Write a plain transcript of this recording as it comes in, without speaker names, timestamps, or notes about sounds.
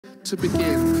to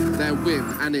begin their win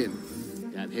and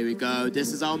in. Yeah, here we go.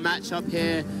 This is our matchup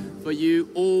here for you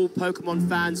all Pokemon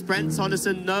fans. Brent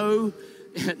Tonisson, no,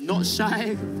 not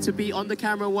shy to be on the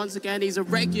camera once again. He's a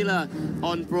regular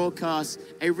on broadcast,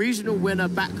 a regional winner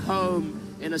back home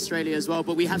in Australia as well.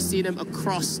 But we have seen him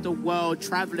across the world,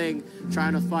 traveling,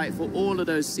 trying to fight for all of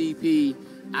those CP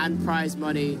and prize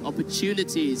money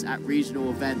opportunities at regional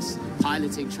events,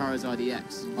 piloting Charizard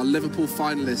EX. A Liverpool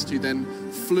finalist who then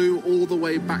flew all the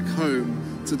way back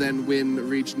home to then win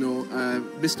regional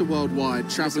Mr. Worldwide,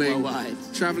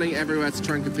 traveling everywhere to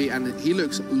try and compete, and he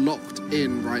looks locked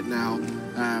in right now.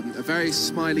 A very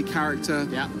smiley character,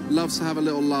 loves to have a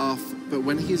little laugh, but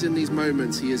when he's in these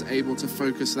moments, he is able to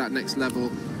focus that next level.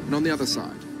 And on the other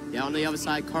side? Yeah, on the other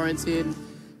side, Corentin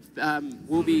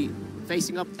will be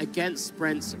facing up against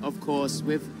Brent, of course,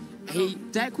 with a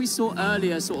deck we saw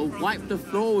earlier sort of wipe the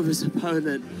floor with his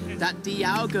opponent. That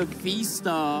Dialga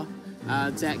V-Star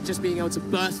deck, just being able to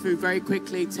burst through very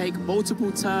quickly, take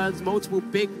multiple turns, multiple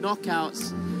big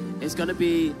knockouts. It's going to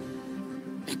be,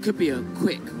 it could be a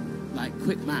quick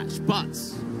match, but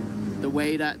the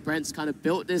way that Brent's kind of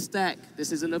built this deck,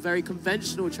 this isn't a very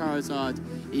conventional Charizard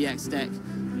EX deck,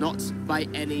 not by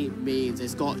any means.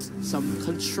 It's got some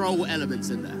control elements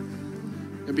in there.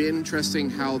 It'll be interesting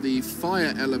how the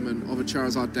fire element of a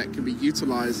Charizard deck can be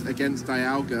utilized against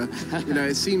Dialga. You know,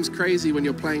 it seems crazy when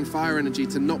you're playing fire energy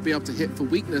to not be able to hit for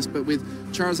weakness, but with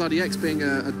Charizard EX being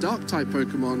a dark type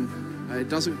Pokemon, it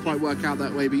doesn't quite work out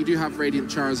that way. But you do have Radiant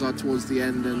Charizard towards the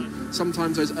end, and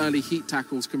sometimes those early heat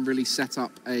tackles can really set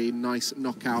up a nice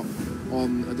knockout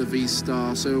on the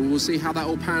V-Star. So we'll see how that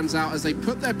all pans out as they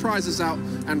put their prizes out,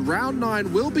 and round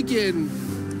 9 will begin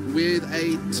with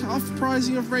a tough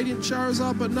prizing of Radiant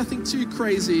Charizard, but nothing too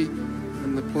crazy.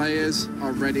 And the players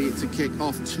are ready to kick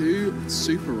off to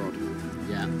Super Rod.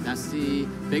 Yeah, that's the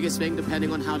biggest thing,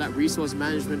 depending on how that resource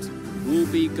management will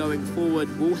be going forward.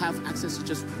 We'll have access to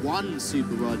just one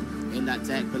Super Rod in that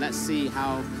deck, but let's see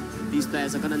how these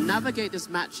players are going to navigate this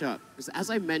matchup. Because as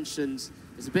I mentioned,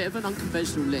 it's a bit of an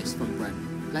unconventional list from Brent.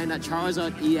 Playing that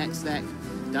Charizard EX deck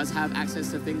does have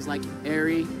access to things like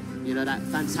Airy, you know, that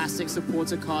fantastic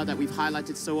supporter card that we've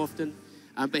highlighted so often.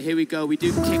 But here we go. We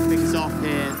do kick things off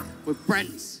here with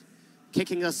Brent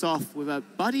kicking us off with a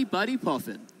Buddy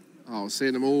Poffin. Oh,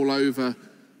 seeing them all over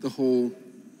the hall.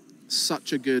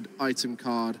 Such a good item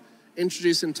card.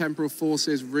 Introducing Temporal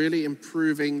Forces, really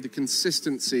improving the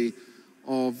consistency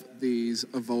of these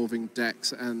evolving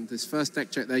decks. And this first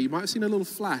deck check there, you might have seen a little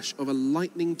flash of a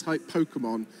lightning-type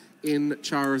Pokemon in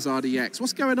Charizard EX.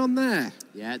 What's going on there?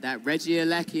 Yeah, that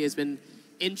EUIC has been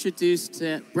introduced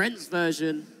to Brent's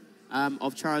version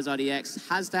of Charizard EX.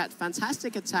 Has that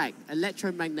fantastic attack,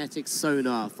 electromagnetic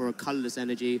sonar for a colorless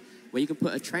energy, where you can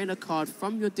put a trainer card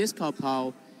from your discard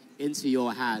pile into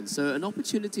your hand. So an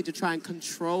opportunity to try and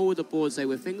control the board, say,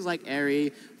 with things like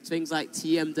Airy, things like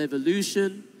TM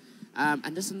Devolution,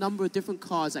 and there's a number of different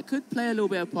cards that could play a little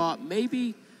bit apart,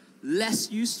 maybe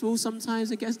less useful sometimes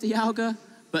against Dialga,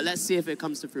 but let's see if it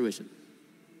comes to fruition.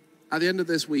 At the end of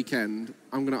this weekend,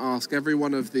 I'm going to ask every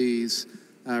one of these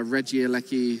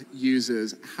EUIC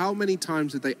users, how many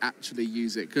times did they actually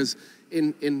use it? Because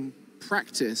in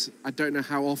practice, I don't know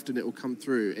how often it will come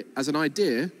through. As an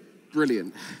idea,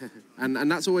 brilliant.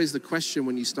 and that's always the question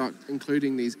when you start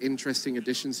including these interesting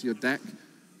additions to your deck.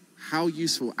 How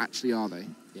useful actually are they?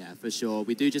 Yeah, for sure.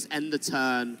 We do just end the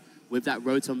turn with that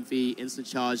Rotom V instant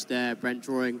charge there. Brent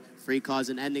drawing 3 cards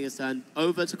and ending his turn.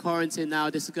 Over to Corentin now.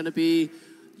 This is going to be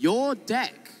your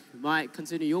deck. Might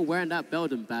continue. You're wearing that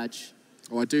Beldum badge.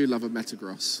 Oh, I do love a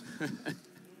Metagross.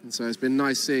 And so it's been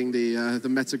nice seeing the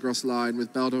Metagross line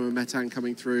with Beldum and Metang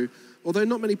coming through. Although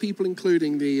not many people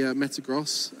including the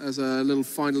Metagross as a little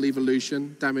final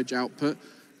evolution, damage output.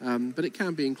 But it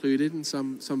can be included in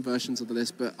some versions of the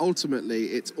list. But ultimately,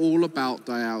 it's all about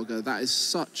Dialga. That is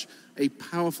such a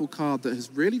powerful card that has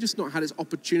really just not had its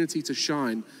opportunity to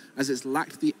shine, as it's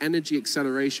lacked the energy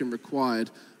acceleration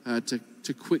required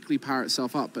to quickly power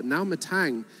itself up. But now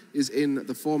Metang is in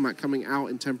the format coming out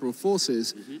in Temporal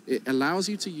Forces. It allows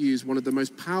you to use one of the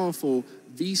most powerful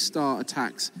V-Star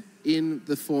attacks in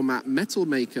the format, Metal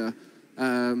Maker,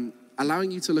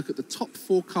 allowing you to look at the top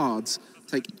 4 cards,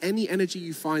 take any energy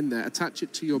you find there, attach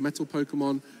it to your Metal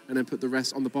Pokemon, and then put the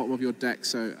rest on the bottom of your deck.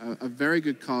 So a very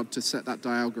good card to set that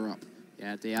Dialga up.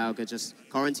 Yeah, Dialga just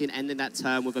Corentin ending that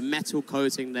turn with a metal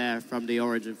coating there from the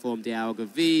origin form Dialga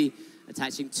V,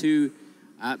 attaching 2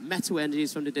 metal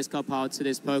energies from the discard pile to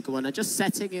this Pokemon, and just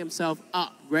setting himself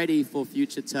up ready for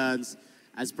future turns,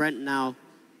 as Brent now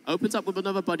opens up with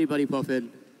another Buddy Poffin,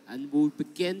 and will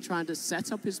begin trying to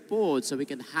set up his board so we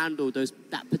can handle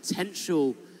that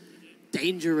potential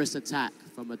dangerous attack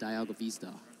from a Dialga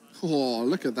V-Star. Oh,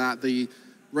 look at that. The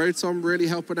Rotom really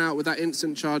helping out with that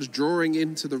instant charge, drawing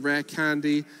into the rare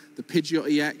candy, the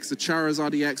Pidgeot EX, the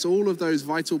Charizard EX, all of those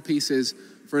vital pieces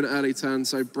for an early turn.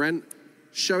 So Brent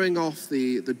showing off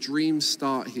the dream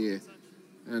start here.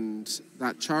 And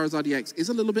that Charizard EX is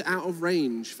a little bit out of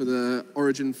range for the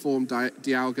Origin form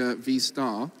Dialga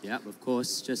V-Star. Yep, of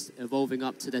course, just evolving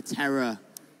up to the Terra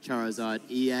Charizard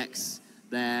EX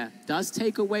there. Does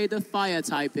take away the fire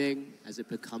typing as it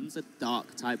becomes a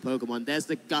dark type Pokemon. There's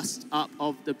the gust up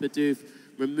of the Bidoof,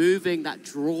 removing that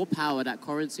draw power that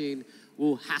Corentin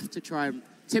will have to try and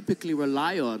typically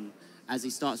rely on as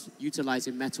he starts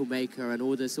utilizing Metal Maker and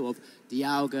all the sort of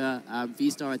Dialga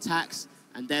V-Star attacks.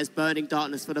 And there's Burning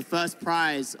Darkness for the first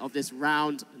prize of this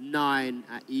round 9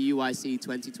 at EUIC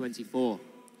 2024.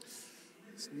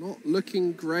 It's not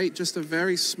looking great, just a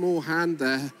very small hand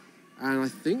there. And I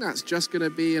think that's just going to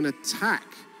be an attack.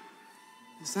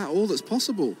 Is that all that's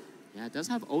possible? Yeah, it does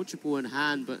have Ultra Ball in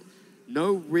hand, but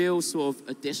no real sort of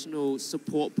additional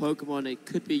support Pokemon it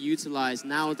could be utilized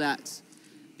now that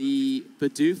the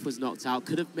Bidoof was knocked out.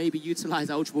 Could have maybe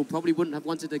utilized Ultra Ball, probably wouldn't have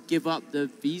wanted to give up the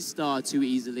V-Star too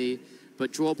easily,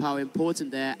 but draw power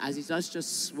important there as he does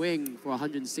just swing for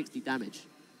 160 damage.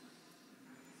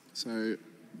 So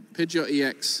Pidgeot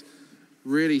EX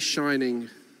really shining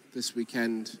this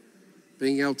weekend,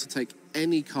 being able to take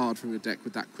any card from your deck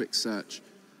with that quick search.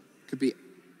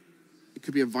 It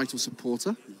could be a vital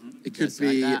supporter. It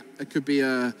could be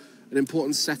an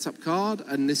important setup card.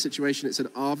 And in this situation, it's an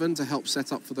Arven to help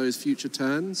set up for those future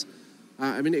turns.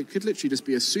 I mean, it could literally just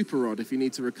be a Super Rod if you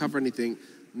need to recover anything.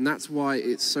 And that's why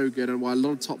it's so good and why a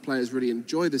lot of top players really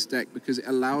enjoy this deck, because it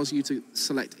allows you to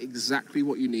select exactly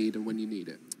what you need and when you need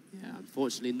it. Yeah,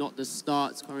 unfortunately, not the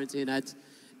starts Corentin had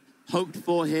hoped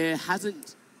for here.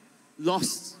 Hasn't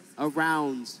lost a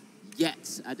round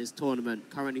yet at this tournament.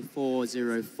 Currently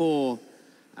 4-0-4.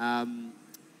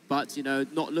 But, you know,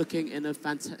 not looking in a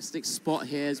fantastic spot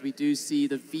here as we do see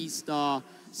the V-Star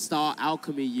Star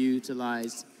Alchemy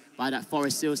utilized by that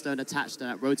Forest Sealstone attached to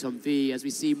that Rotom V, as we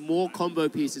see more combo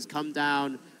pieces come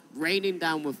down, raining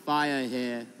down with fire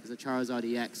here as the Charizard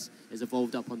EX is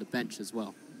evolved up on the bench as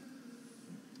well.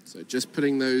 So just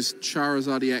putting those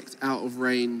Charizard EX out of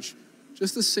range,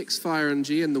 just the 6 fire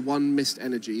energy and the 1 mist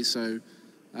energy, so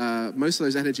most of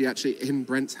those energy actually in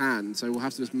Brent's hand, so we'll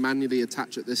have to just manually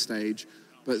attach at this stage,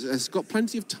 but it's got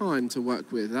plenty of time to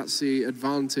work with. That's the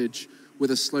advantage with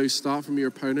a slow start from your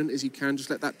opponent, is you can just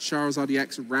let that Charizard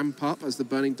EX ramp up as the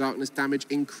Burning Darkness damage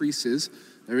increases.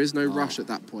 There is no rush at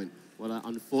that point. What an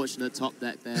unfortunate top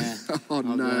deck there. Oh,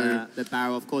 no. The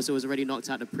barrel. Of course, it was already knocked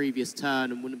out the previous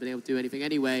turn and wouldn't have been able to do anything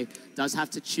anyway. Does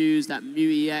have to choose that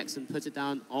Mew EX and put it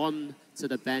down on to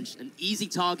the bench. An easy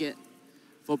target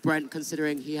for Brent,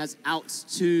 considering he has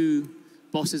outs to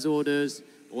boss's orders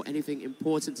or anything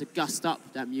important to gust up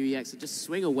that Mew EX and just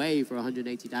swing away for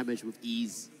 180 damage with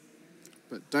ease.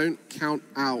 But don't count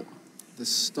out the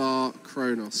Star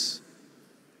Kronos.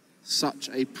 Such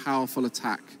a powerful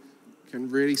attack. Can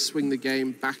really swing the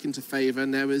game back into favor.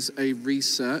 And there was a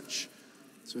research.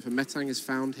 So if a Metang is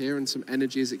found here and some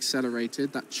energy is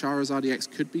accelerated, that Charizard EX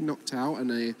could be knocked out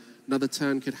and another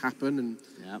turn could happen. And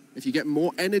if you get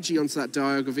more energy onto that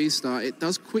Dialga V-Star, it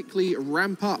does quickly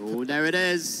ramp up. Oh, there it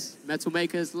is. Metal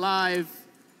Maker's live.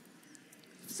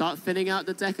 Start thinning out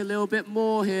the deck a little bit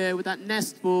more here with that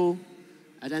Nest Ball.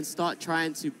 And then start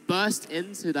trying to burst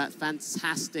into that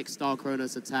fantastic Star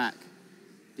Kronos attack.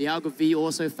 The Dialga V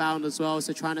also found as well,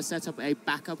 so trying to set up a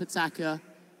backup attacker.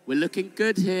 We're looking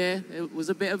good here. It was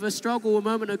a bit of a struggle a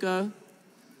moment ago.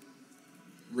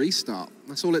 Restart.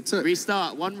 That's all it took.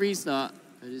 Restart. One restart.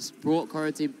 And just brought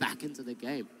Corentin back into the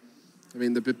game. I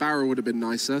mean, the barrel would have been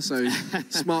nicer, so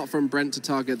smart from Brent to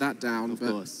target that down. Of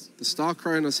course. The Star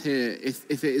Kronos here, if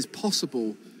it is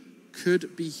possible,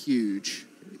 could be huge.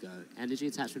 Here we go. Energy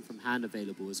attachment from hand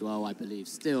available as well, I believe.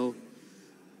 Still,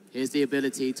 here's the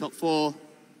ability. Top 4.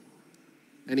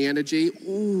 Any energy?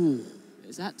 Ooh.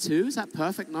 Is that 2? Is that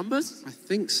perfect numbers? I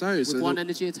think so. With 1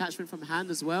 energy attachment from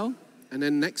hand as well. And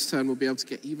then next turn we'll be able to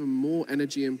get even more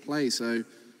energy in play. So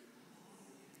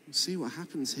we'll see what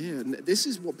happens here. And this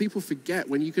is what people forget.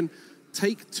 When you can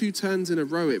take 2 turns in a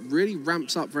row, it really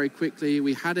ramps up very quickly.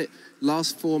 We had it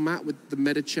last format with the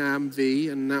Medicham V,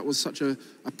 and that was such a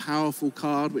powerful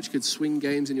card which could swing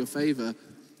games in your favor.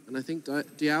 And I think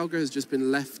Dialga has just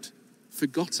been left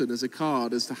forgotten as a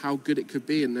card as to how good it could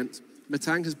be. And then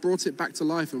Metang has brought it back to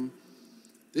life. And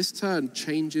this turn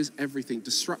changes everything.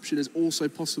 Disruption is also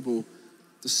possible,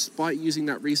 despite using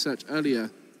that research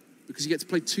earlier, because you get to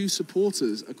play 2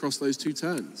 supporters across those 2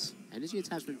 turns. Energy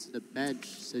attachment to the bench,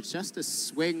 so just a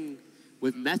swing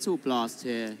with Metal Blast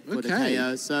here for the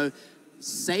KO. So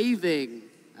saving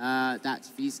that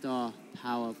V-Star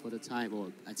power for the time, or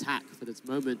attack for this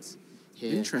moment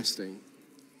here. Interesting.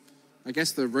 I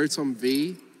guess the Rotom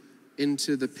V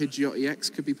into the Pidgeot EX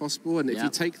could be possible, and if you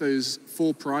take those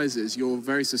 4 prizes, you're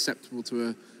very susceptible to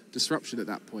a disruption at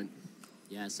that point.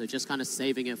 Yeah, so just kind of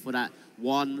saving it for that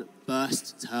one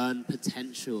burst turn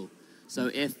potential.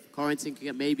 So if Corentin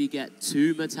can maybe get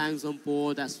 2 Metangs on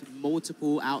board, that's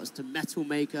multiple outs to Metal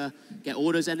Maker, get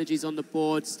all those energies on the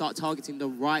board, start targeting the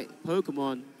right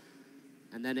Pokemon,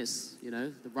 and then it's, you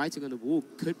know, the writing on the wall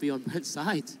could be on Brent's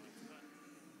side.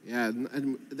 Yeah,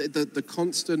 and the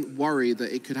constant worry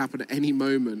that it could happen at any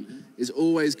moment is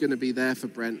always going to be there for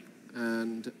Brent.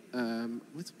 And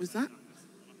what was that?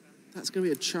 That's going to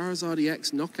be a Charizard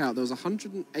EX knockout. There was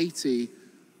 180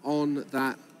 on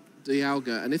that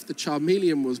Dialga, and if the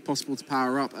Charmeleon was possible to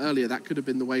power up earlier, that could have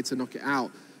been the way to knock it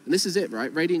out. And this is it,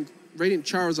 right? Radiant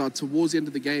Charizard towards the end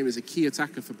of the game is a key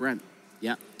attacker for Brent.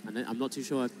 Yeah, and I'm not too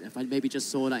sure if I maybe just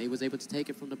saw that he was able to take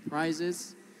it from the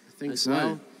prizes. I think so.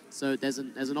 Well. So there's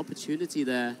an opportunity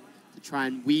there to try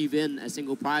and weave in a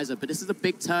single prizer. But this is a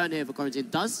big turn here for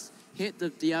Corentin. Does hit the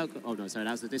Dialga. Oh no, sorry,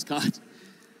 that was the discard.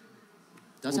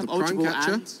 Does have Ultra Ball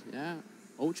and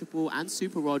Ultra Ball and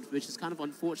Super Rod, which is kind of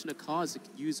unfortunate cards to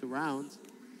use around.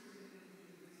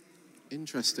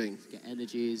 Interesting. Get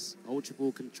energies. Ultra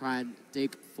Ball can try and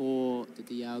dig for the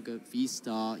Dialga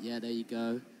V-Star. Yeah, there you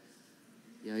go.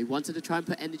 You know, he wanted to try and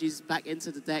put energies back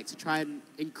into the deck to try and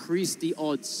increase the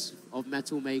odds of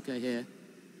Metal Maker here.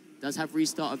 Does have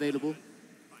Restart available.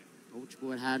 Ultra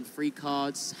Ball in hand, 3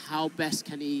 cards. How best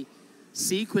can he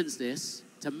sequence this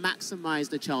to maximize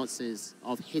the chances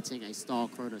of hitting a Star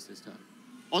Chronos this turn?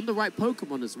 On the right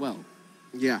Pokemon as well.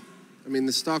 Yeah. I mean,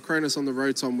 the Star Chronos on the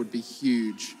Rotom would be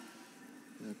huge.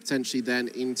 Potentially then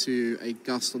into a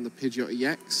Gust on the Pidgeot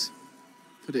EX.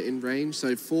 Put it in range.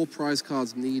 So 4 prize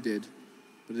cards needed.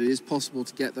 But it is possible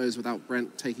to get those without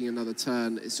Brent taking another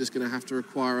turn. It's just going to have to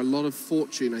require a lot of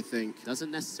fortune, I think.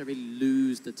 Doesn't necessarily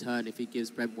lose the turn if he gives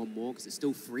Brent 1 more, because it's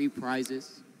still 3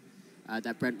 prizes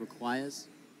that Brent requires.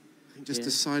 And just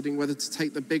deciding whether to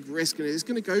take the big risk, and it's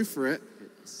going to go for it.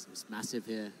 It's massive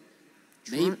here.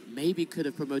 Maybe could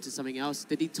have promoted something else.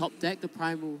 Did he top deck the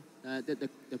primal, the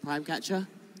Prime Catcher?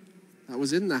 That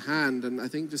was in the hand, and I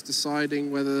think just deciding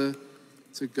whether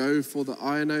to go for the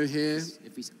Iono here.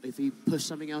 If he pushed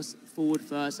something else forward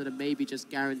first, and then maybe just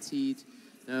guaranteed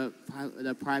the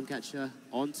Prime Catcher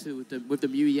onto with the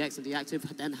Mew EX and the active,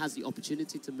 then has the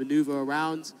opportunity to maneuver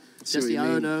around just the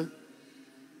Iono.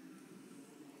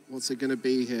 What's it going to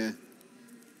be here?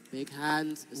 Big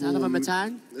hand. Is that another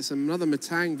Metang? It's another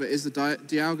Metang, but is the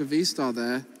Dialga V-Star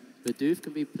there? Bidoof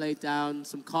can be played down.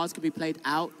 Some cards can be played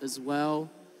out as well.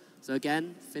 So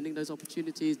again, finding those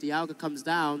opportunities. Dialga comes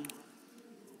down.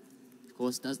 Of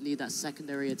course, does need that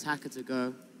secondary attacker to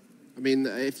go. I mean,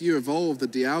 if you evolve the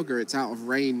Dialga, it's out of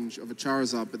range of a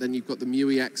Charizard, but then you've got the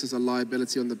Mew EX as a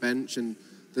liability on the bench and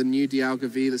the new Dialga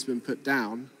V that's been put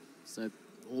down. So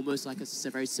almost like a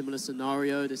very similar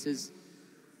scenario. It's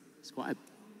quite a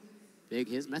big.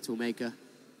 Here's Metal Maker.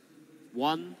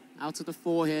 1 out of the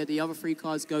 4 here. The other 3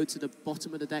 cards go to the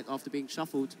bottom of the deck after being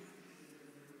shuffled.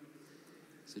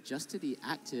 So just to the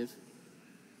active.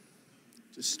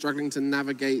 Just struggling to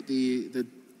navigate the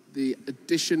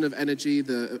addition of energy,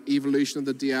 the evolution of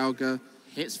the Dialga.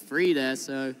 Hits 3 there,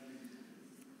 so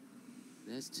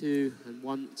there's 2 and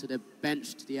 1 to the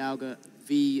benched Dialga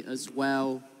V as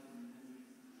well.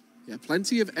 Yeah,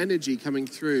 plenty of energy coming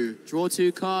through. Draw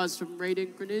 2 cards from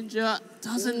Radiant Greninja.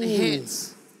 Doesn't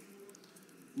hit.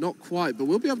 Not quite, but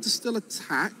we'll be able to still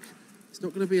attack. It's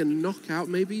not going to be a knockout,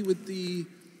 maybe with the...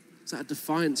 Is that a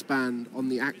Defiance band on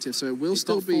the active? So it will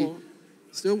still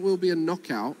will be a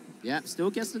knockout. Yep,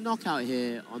 still gets the knockout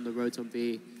here on the Rotom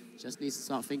V. Just needs to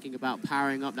start thinking about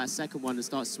powering up that second one and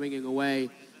start swinging away.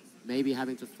 Maybe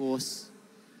having to force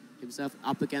himself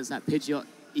up against that Pidgeot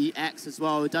EX as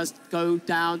well. It does go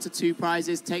down to 2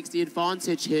 prizes, takes the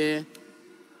advantage here.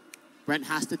 Brent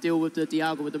has to deal with the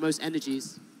Dialga with the most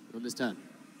energies on this turn.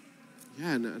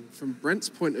 Yeah, and from Brent's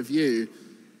point of view,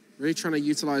 really trying to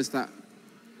utilize that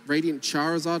Radiant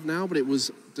Charizard now, but it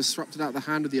was disrupted out of the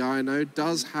hand of the Iono.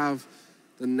 Does have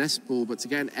the Nest Ball, but to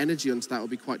get an energy onto that will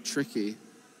be quite tricky.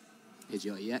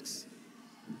 Pidgeot EX.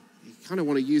 You kind of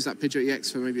want to use that Pidgeot EX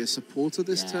for maybe a supporter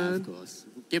this turn. Of course.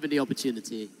 Given the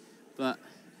opportunity. But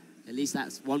at least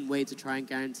that's one way to try and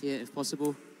guarantee it if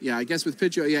possible. Yeah, I guess with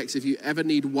Pidgeot EX, if you ever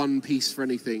need 1 piece for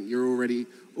anything, you're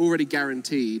already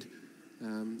guaranteed.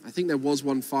 I think there was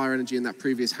 1 fire energy in that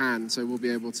previous hand, so we'll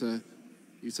be able to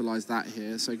utilize that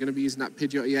here. So going to be using that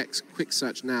Pidgeot EX quick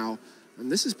search now,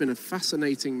 And this has been a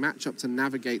fascinating matchup to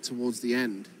navigate towards the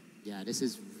end. Yeah, this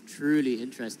is truly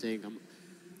interesting. I'm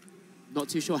not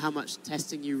too sure how much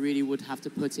testing you really would have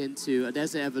to put into.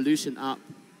 There's an evolution up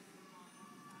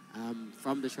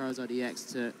from the Charizard EX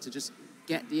to just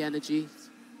get the energy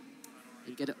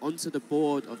and get it onto the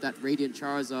board of that Radiant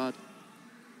Charizard.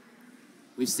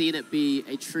 We've seen it be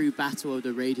a true battle of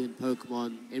the Radiant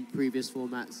Pokemon in previous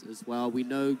formats as well. We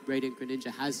know Radiant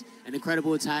Greninja has an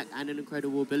incredible attack and an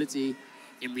incredible ability.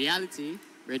 In reality,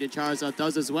 Radiant Charizard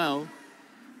does as well,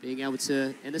 being able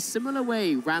to, in a similar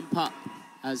way, ramp up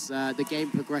as the game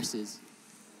progresses.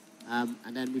 And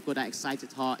then we've got that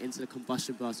Excited Heart into the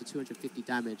Combustion Blast for 250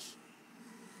 damage.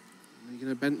 Are you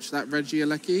going to bench that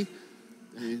Regieleki?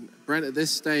 I mean, Brent at this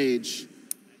stage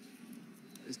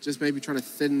is just maybe trying to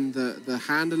thin the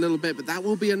hand a little bit, but that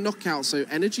will be a knockout, so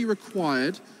energy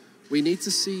required. We need to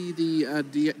see the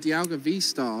Dialga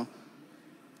V-Star.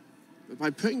 But by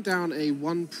putting down a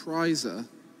one prizer,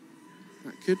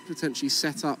 that could potentially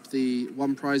set up the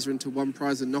one prizer into one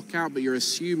prizer knockout, but you're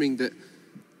assuming that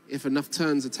if enough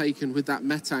turns are taken with that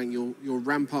Metang, you'll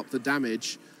ramp up the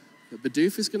damage. But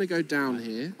Bidoof is going to go down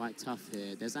here. Quite tough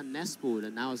here. There's that Nest Ball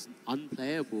that now is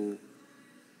unplayable.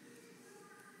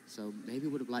 So maybe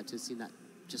would have liked to have seen that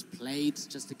just played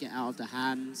just to get out of the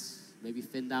hands. Maybe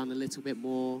thin down a little bit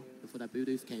more before that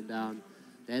Bidoof came down.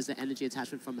 There's the energy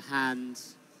attachment from hand.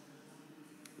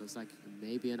 Looks like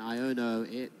maybe an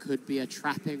Iono. It could be a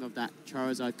trapping of that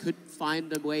Charizard. Could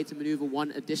find a way to maneuver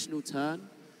one additional turn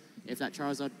if that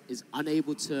Charizard is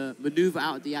unable to maneuver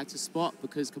out of the active spot,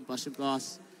 because Combustion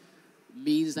Blast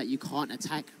means that you can't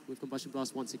attack with Combustion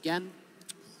Blast once again.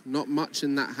 Not much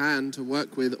in that hand to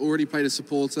work with. Already played a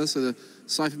supporter, so the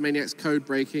Cypher Maniac's code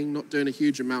breaking, not doing a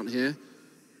huge amount here.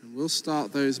 And we'll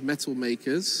start those Metal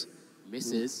Makers.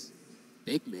 Misses.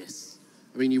 Big miss.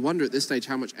 I mean, you wonder at this stage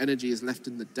how much energy is left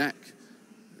in the deck.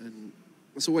 And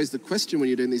that's always the question when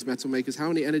you're doing these Metal Makers. How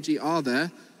many energy are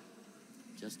there?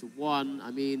 Just one.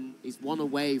 I mean, he's one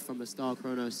away from a Star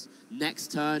Chronos.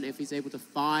 Next turn, if he's able to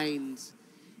find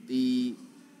the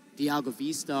Dialga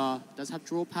V-Star, does have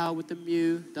draw power with the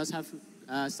Mew, does have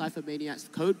Cypher Maniac's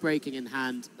code breaking in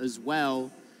hand as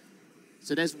well.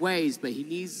 So there's ways, but he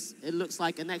needs, it looks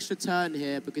like, an extra turn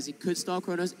here, because he could Star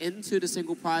Chronos into the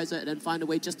single prizer and then find a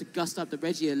way just to gust up the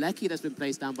Regieleki that's been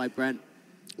placed down by Brent.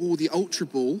 Oh, the Ultra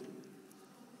Ball.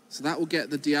 So that will get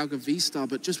the Dialga V-Star,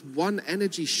 but just one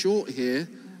energy short here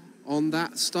on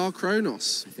that Star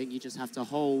Chronos. I think you just have to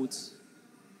hold.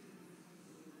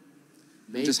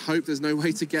 Maybe. Just hope there's no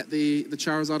way to get the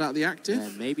Charizard out of the active. Yeah,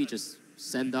 maybe just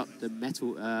send up the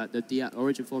metal,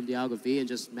 Origin Form Dialga V and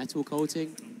just metal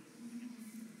coating.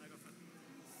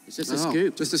 It's just a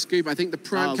scoop. Just a scoop. I think the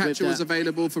Prime Catcher was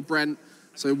available for Brent,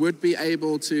 so would be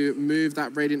able to move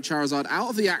that Radiant Charizard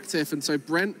out of the active, and so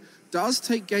Brent does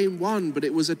take game one, but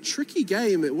it was a tricky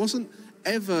game. It wasn't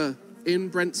ever in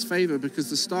Brent's favor because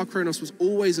the Star Chronos was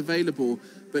always available,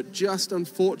 but just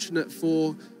unfortunate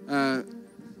for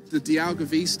the Dialga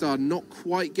V-Star not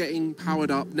quite getting powered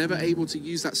up, never able to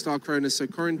use that Star Chronos, so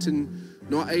Corentin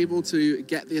not able to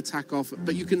get the attack off,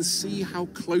 but you can see how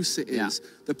close it is. Yeah.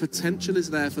 The potential is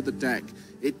there for the deck.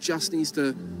 It just needs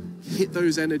to hit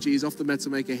those energies off the Metal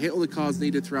Maker, hit all the cards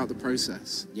needed throughout the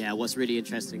process. Yeah, what's really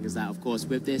interesting is that, of course,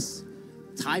 with this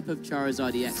type of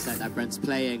Charizard EX that Brent's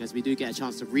playing, as we do get a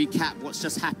chance to recap what's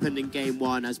just happened in game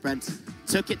one, as Brent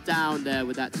took it down there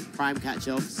with that Prime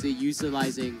Catcher, obviously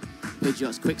utilizing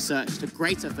Pidgeot's Quick Search to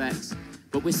great effects,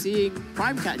 but we're seeing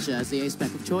Prime Catcher as the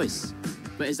A-spec of choice.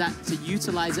 But is that to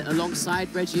utilize it alongside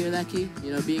Regieleki?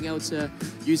 You know, being able to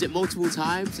use it multiple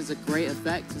times is a great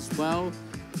effect as well.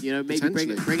 You know,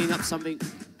 maybe bringing up something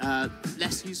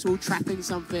less useful, trapping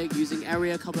something, using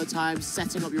area a couple of times,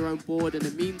 setting up your own board in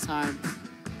the meantime.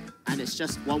 And it's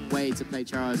just one way to play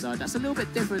Charizard. That's a little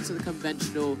bit different to the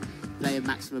conventional play a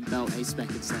maximum belt A-spec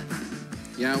instead.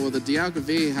 Yeah, well, the Dialga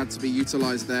V had to be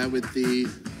utilized there with the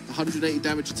 180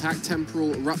 damage attack,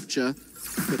 Temporal Rupture.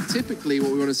 But typically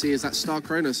what we want to see is that Star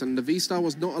Chronos, and the V-Star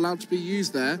was not allowed to be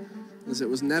used there as it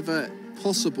was never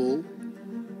possible.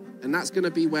 And that's going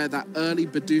to be where that early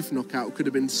Bidoof knockout could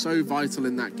have been so vital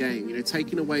in that game. You know,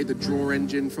 taking away the draw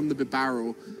engine from the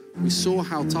Bibarel. We saw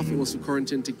how tough it was for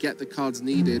Corentin to get the cards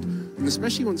needed. And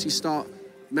especially once you start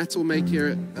Metal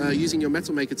Maker, using your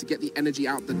Metal Maker to get the energy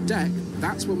out the deck,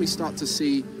 that's when we start to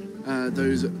see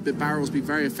those Bibarels be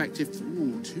very effective.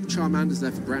 Ooh, 2 Charmanders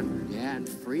there for Brent. Yeah, and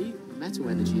 3 Metal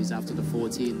Energies after the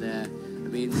 14 there. I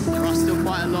mean, there are still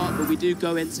quite a lot, but we do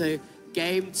go into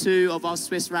game 2 of our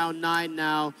Swiss round 9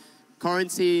 now.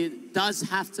 Corentin does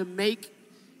have to make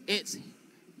it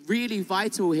really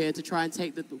vital here to try and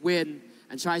take the win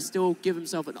and try still give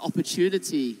himself an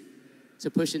opportunity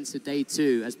to push into day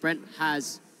 2, as Brent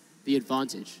has the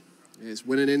advantage. It's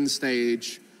winning in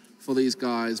stage for these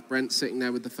guys. Brent sitting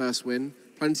there with the first win.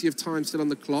 Plenty of time still on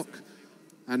the clock.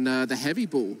 And the heavy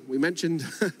ball, we mentioned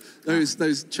those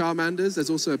Charmanders. There's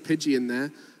also a Pidgey in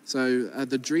there. So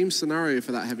the dream scenario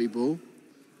for that heavy ball,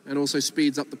 and also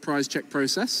speeds up the prize check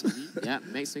process. Yeah,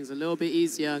 makes things a little bit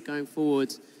easier going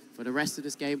forward for the rest of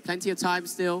this game. Plenty of time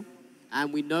still,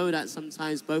 and we know that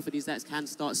sometimes both of these decks can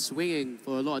start swinging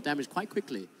for a lot of damage quite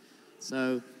quickly.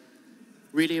 So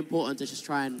really important to just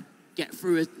try and get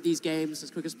through these games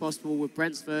as quick as possible with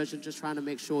Brent's version, just trying to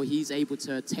make sure he's able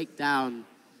to take down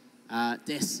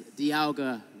this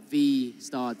Dialga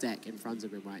V-Star deck in front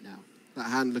of him right now. That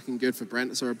hand looking good for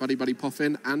Brent. So a Buddy Buddy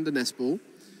Poffin and a Nest Ball.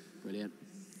 Brilliant.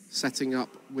 Setting up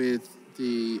with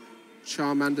the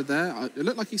Charmander there. It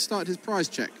looked like he started his prize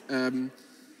check.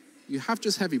 You have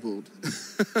just heavy balled.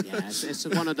 Yeah, it's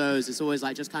one of those. It's always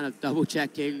like just kind of double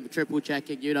checking, triple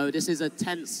checking. You know, this is a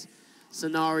tense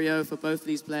scenario for both of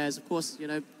these players. Of course, you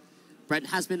know, Brent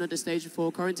has been on the stage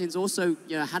before. Corentin's also,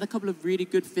 you know, had a couple of really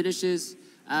good finishes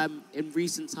in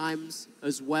recent times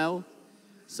as well.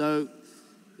 So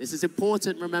this is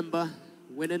important, remember,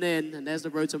 winning in, and there's the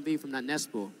Rotom V from that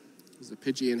Nest Ball. Is the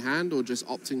Pidgey in hand, or just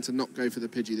opting to not go for the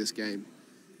Pidgey this game?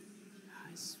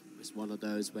 It's one of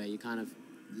those where you're kind of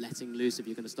letting loose if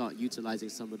you're going to start utilizing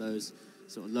some of those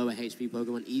sort of lower HP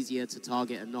Pokemon, easier to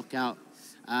target and knock out.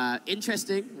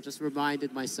 Interesting, I just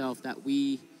reminded myself that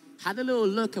we had a little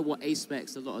look at what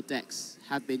A-Specs a lot of decks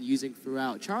have been using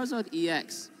throughout. Charizard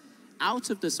EX, out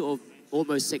of the sort of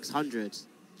almost 600,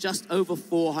 just over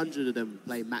 400 of them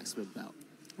play Maximum Belt.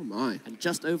 Oh my. And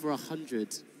just over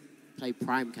 100 play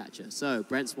Prime Catcher. So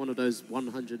Brent's one of those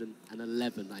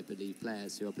 111, I believe,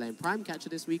 players who are playing Prime Catcher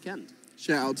this weekend.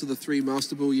 Shout out to the 3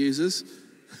 Master Ball users.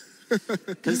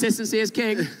 Consistency is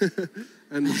king.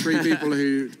 And the 3 people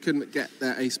who couldn't get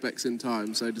their A-Specs in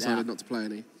time, so decided not to play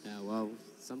any. Yeah, well,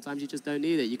 sometimes you just don't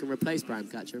need it. You can replace Prime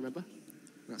Catcher, remember?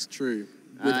 That's true.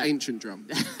 With Ancient Drum.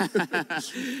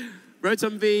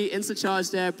 Rotom V, instant charge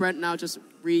there. Brent now just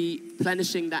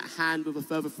replenishing that hand with a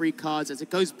further 3 cards as it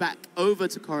goes back over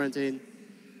to Corentin.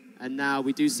 And now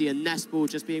we do see a Nest Ball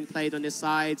just being played on this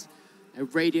side. A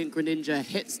Radiant Greninja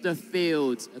hits the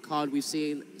field, a card we've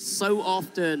seen so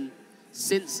often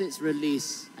since its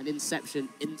release and inception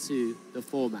into the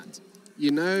format.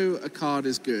 You know a card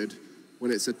is good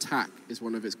when its attack is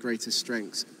one of its greatest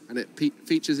strengths, and it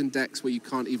features in decks where you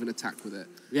can't even attack with it.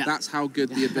 Yeah. That's how good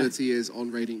the ability is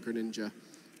on Radiant Greninja.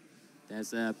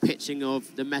 There's a pitching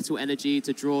of the Metal Energy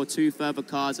to draw 2 further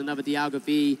cards. Another Dialga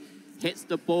V hits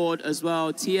the board as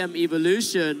well. TM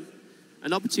Evolution,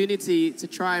 an opportunity to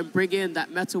try and bring in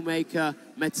that Metal Maker,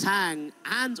 Metang,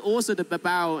 and also the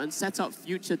Barrel and set up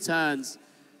future turns.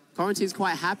 Corentin's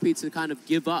quite happy to kind of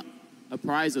give up a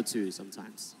prize or 2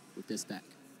 sometimes with this deck.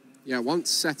 Yeah, once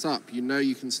set up, you know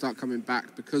you can start coming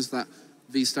back because that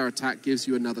V-Star attack gives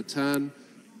you another turn.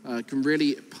 Can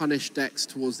really punish decks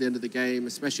towards the end of the game,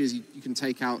 especially as you can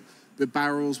take out the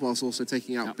barrels whilst also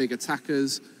taking out big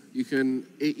attackers. You can,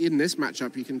 in this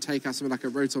matchup, you can take out something like a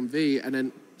Rotom V and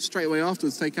then straight away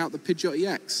afterwards take out the Pidgeot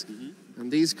EX.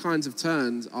 And these kinds of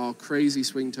turns are crazy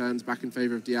swing turns back in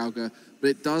favor of Dialga, but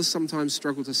it does sometimes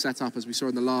struggle to set up, as we saw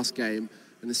in the last game,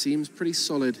 and it seems pretty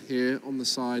solid here on the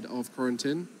side of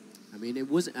Corentin. I mean, it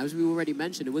wasn't, as we already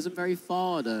mentioned, it wasn't very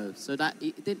far though, so that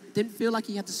it didn't feel like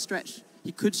he had to stretch.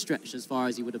 He could stretch as far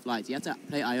as he would have liked. He had to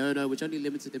play Iono, which only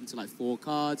limited him to like 4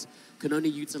 cards. Can only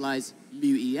utilize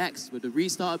Mew EX with the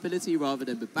restart ability rather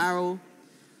than the barrel.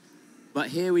 But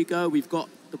here we go. We've got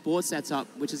the board set up,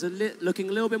 which is looking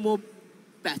a little bit more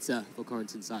better for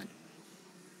Corentin's side.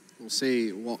 We'll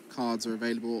see what cards are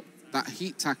available. That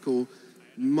Heat Tackle,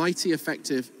 mighty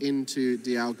effective into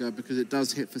Dialga because it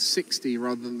does hit for 60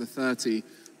 rather than the 30,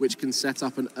 which can set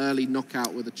up an early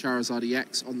knockout with a Charizard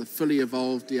EX on the fully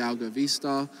evolved Dialga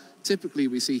V-Star. Typically,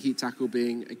 we see Heat Tackle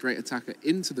being a great attacker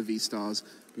into the V-Stars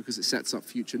because it sets up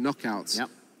future knockouts.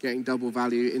 Getting double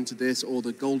value into this, or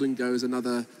the Golden Go is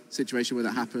another situation where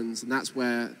that happens, and that's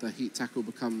where the Heat Tackle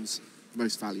becomes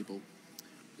most valuable.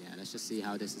 Yeah, let's just see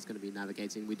how this is going to be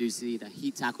navigating. We do see the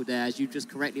Heat Tackle there, as you just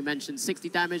correctly mentioned, 60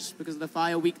 damage because of the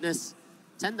fire weakness,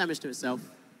 10 damage to itself.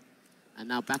 And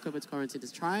now back over to Corentin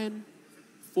to try and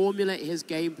formulate his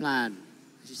game plan.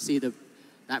 As you see,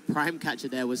 that Prime Catcher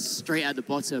there was straight at the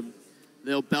bottom.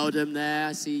 Little Beldum there.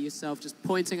 I see yourself just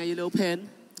pointing at your little pin.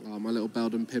 Oh, my little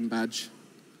Beldum pin badge.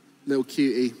 Little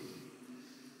cutie.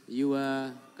 You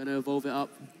going to evolve it up?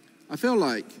 I feel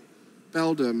like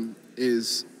Beldum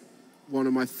is one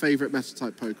of my favorite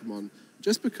Meta-type Pokemon,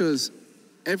 just because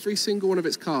every single one of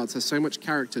its cards has so much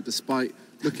character despite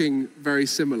looking very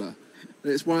similar.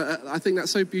 It's one, I think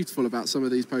that's so beautiful about some of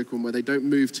these Pokemon where they don't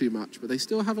move too much, but they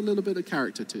still have a little bit of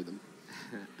character to them.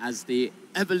 As the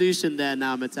evolution there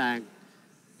now, Metang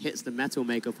hits the Metal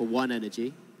Maker for 1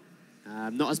 energy.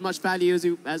 Not as much value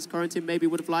as Corentin maybe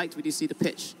would have liked. We do see the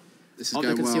pitch of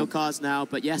the concealed cards now,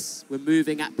 but yes, we're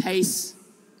moving at pace.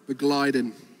 We're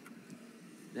gliding.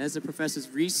 There's the Professor's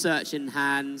research in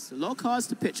hand. A lot of cards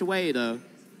to pitch away, though.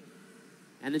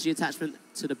 Energy attachment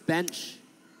to the bench.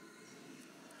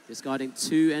 Discarding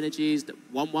 2 energies, the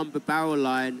 1-1 barrel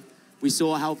line. We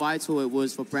saw how vital it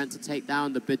was for Brent to take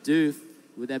down the Bidoof.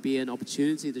 Would there be an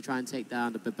opportunity to try and take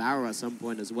down the Bibaro at some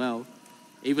point as well?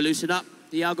 Evolution up.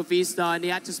 Dialga V-Star in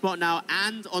the active spot now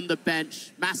and on the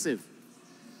bench. Massive.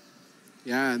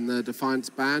 Yeah, and the Defiance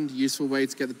Band, useful way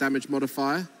to get the damage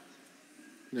modifier.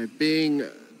 You know, being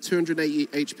 280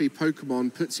 HP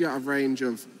Pokemon puts you out of range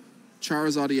of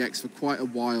Charizard EX for quite a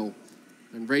while.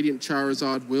 And Radiant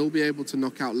Charizard will be able to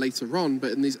knock out later on,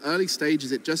 but in these early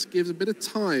stages, it just gives a bit of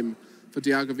time for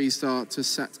Dialga V-Star to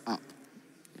set up.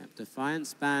 Yep,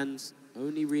 Defiance Band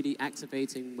only really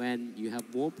activating when you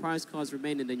have more prize cards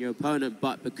remaining than your opponent,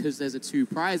 but because there's a 2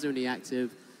 prize only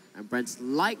active, and Brent's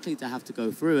likely to have to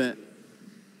go through it,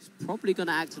 he's probably going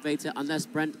to activate it unless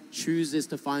Brent chooses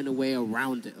to find a way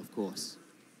around it, of course.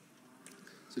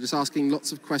 So just asking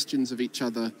lots of questions of each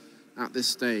other at this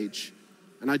stage.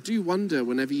 And I do wonder,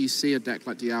 whenever you see a deck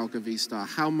like Dialga V-Star,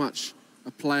 how much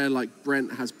a player like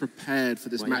Brent has prepared for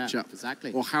this matchup. Yeah,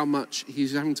 exactly. Or how much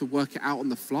he's having to work it out on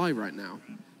the fly right now.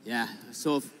 Yeah, I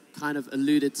sort of kind of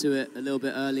alluded to it a little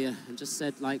bit earlier and just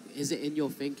said, like, is it in your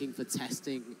thinking for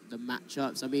testing the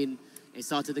matchups? I mean, it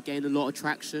started to gain a lot of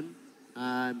traction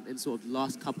in sort of the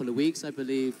last couple of weeks, I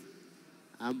believe.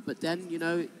 But then, you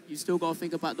know, you still got to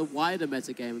think about the wider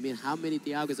meta game. I mean, how many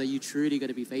Dialgas are you truly going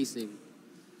to be facing?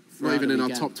 Not even in our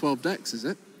top 12 decks, is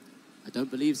it? I don't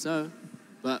believe so.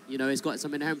 But, you know, it's got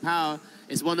some inherent power.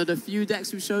 It's one of the few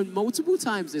decks we've shown multiple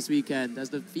times this weekend as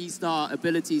the V-Star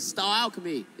ability, Star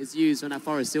Alchemy, is used on that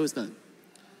Forest Sealstone.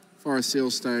 Forest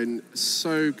Sealstone,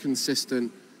 so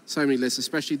consistent. So many lists,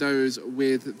 especially those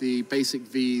with the basic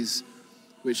Vs,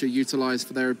 which are utilized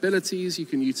for their abilities. You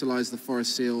can utilize the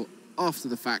Forest Seal after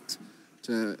the fact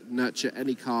to nurture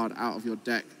any card out of your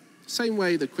deck. Same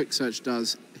way the Quick Search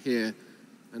does here.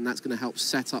 And that's going to help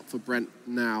set up for Brent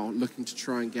now, looking to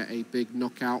try and get a big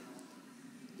knockout.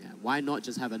 Yeah, why not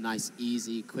just have a nice,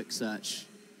 easy, quick search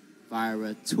via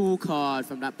a tool card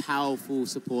from that powerful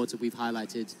supporter we've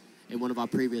highlighted in one of our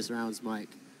previous rounds, Mike.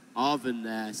 Arven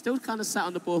there, still kind of sat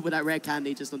on the board with that rare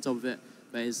candy just on top of it,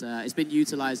 but it's been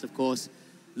utilized, of course.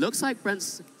 Looks like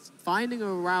Brent's finding a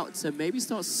route to maybe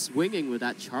start swinging with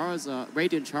that Charizard,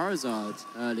 Radiant Charizard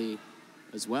early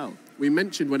as well. We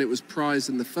mentioned when it was prized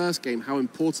in the first game how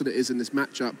important it is in this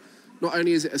matchup. Not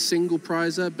only is it a single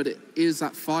prizer, but it is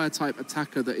that fire-type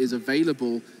attacker that is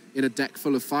available in a deck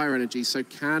full of fire energy, so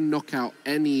can knock out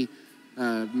any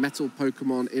metal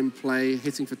Pokemon in play,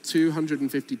 hitting for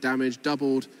 250 damage,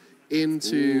 doubled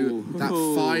into that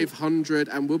 500,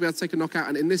 and we'll be able to take a knockout.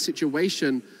 And in this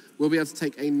situation, we'll be able to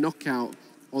take a knockout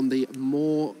on the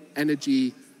more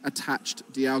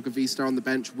energy-attached Dialga V-Star on the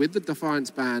bench with the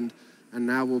Defiance Band, and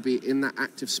now we'll be in that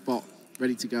active spot,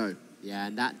 ready to go. Yeah,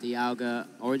 and that Dialga,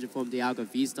 Origin Form Dialga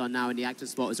V-Star now in the active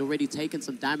spot has already taken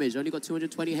some damage, only got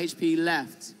 220 HP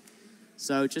left.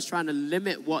 So just trying to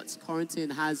limit what Corentin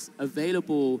has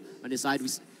available on his side.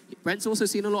 Brent's also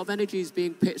seen a lot of energies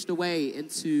being pitched away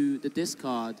into the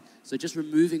discard. So just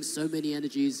removing so many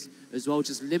energies as well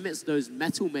just limits those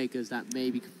metal makers that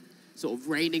may be sort of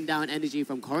raining down energy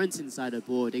from Corentin's side of the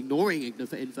board, ignoring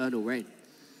Infernal Rain.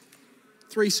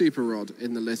 3 Super Rod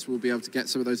in the list will be able to get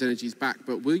some of those energies back,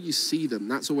 but will you see them?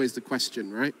 That's always the question,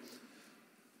 right?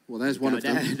 Well, there's one of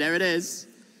them. There it is.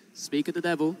 Speak of the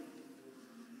devil.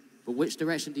 But which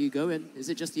direction do you go in? Is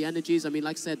it just the energies? I mean,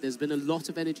 like I said, there's been a lot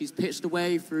of energies pitched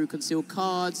away through concealed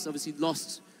cards, obviously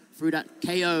lost through that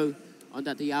KO on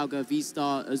that Dialga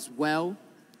V-Star as well.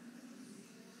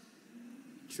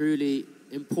 Truly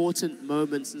important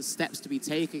moments and steps to be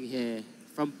taken here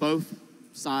from both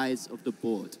sides of the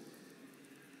board.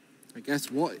 I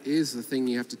guess what is the thing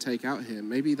you have to take out here?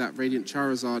 Maybe that Radiant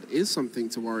Charizard is something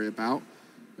to worry about.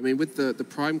 I mean, with the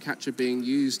Prime Catcher being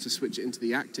used to switch it into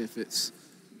the active, it's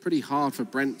pretty hard for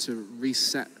Brent to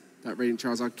reset that Radiant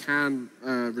Charizard. Can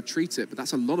retreat it, but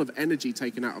that's a lot of energy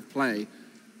taken out of play.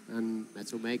 And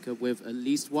Metal Maker with at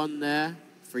least 1 there.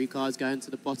 3 cards going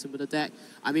to the bottom of the deck.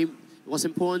 I mean, what's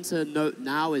important to note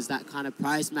now is that kind of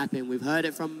price mapping. We've heard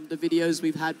it from the videos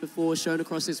we've had before, shown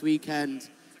across this weekend.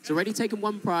 It's already taken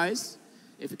 1 prize.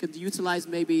 If it could utilize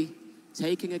maybe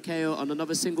taking a KO on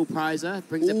another single prizer,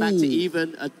 brings it back to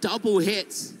even. A double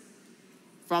hit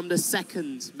from the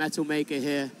second Metal Maker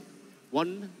here.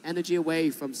 1 energy away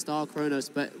from Star Kronos,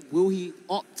 but will he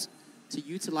opt to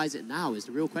utilize it now is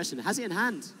the real question. Has it in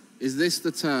hand? Is this the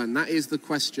turn? That is the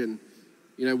question.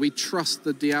 You know, we trust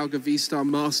the Dialga V-Star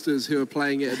Masters who are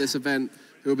playing it at this event,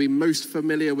 who will be most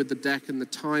familiar with the deck and the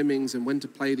timings and when to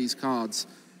play these cards.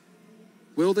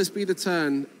 Will this be the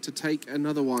turn to take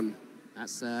another one?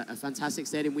 That's a fantastic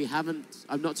stadium.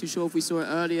 I'm not too sure if we saw it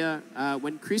earlier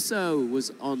when Chriso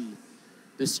was on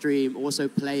the stream also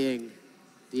playing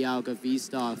Dialga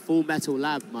V-Star. Full Metal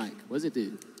Lab, Mike. What does it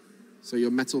do? So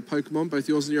your metal Pokemon, both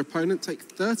yours and your opponent, take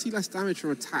 30 less damage from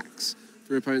attacks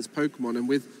for your opponent's Pokemon. And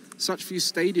with such few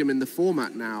stadium in the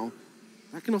format now,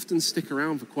 that can often stick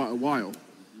around for quite a while.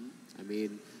 I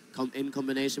mean, in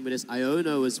combination with this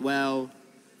Iono as well,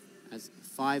 has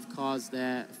 5 cards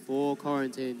there for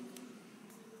Corentin.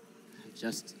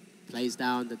 Just plays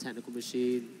down the technical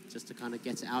machine just to kind of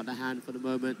get it out of the hand for the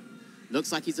moment.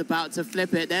 Looks like he's about to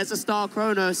flip it. There's a Star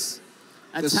Kronos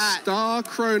attack. The Star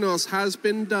Kronos has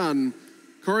been done.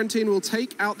 Corentin will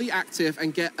take out the active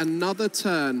and get another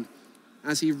turn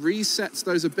as he resets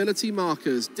those ability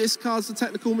markers, discards the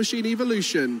technical machine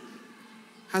evolution,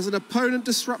 has an opponent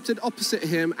disrupted opposite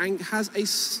him, and has a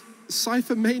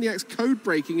Cypher Maniac's code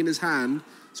breaking in his hand,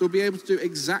 so he'll be able to do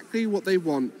exactly what they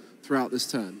want throughout this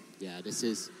turn. Yeah, this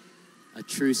is a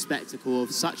true spectacle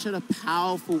of such a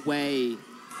powerful way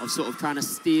of sort of trying to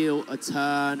steal a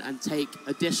turn and take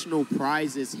additional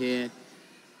prizes here.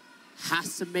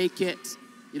 Has to make it,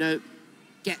 you know,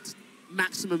 get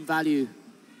maximum value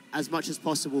as much as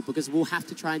possible, because we'll have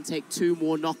to try and take 2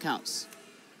 more knockouts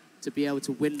to be able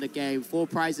to win the game. 4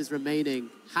 prizes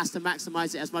remaining. Has to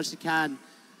maximize it as much as he can.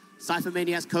 Cypher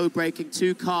Maniac's code breaking,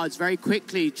 2 cards very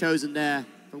quickly chosen there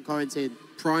from Corentin.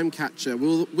 Prime Catcher.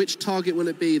 Which target will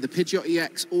it be? The Pidgeot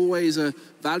EX, always a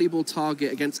valuable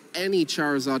target against any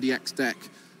Charizard EX deck.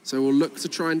 So we'll look to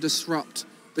try and disrupt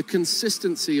the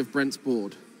consistency of Brent's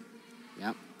board.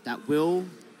 Yep, that will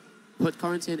put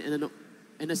Corentin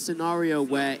in a scenario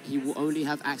where he will only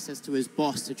have access to his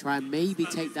boss to try and maybe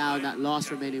take down that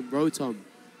last remaining Rotom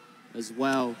as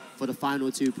well for the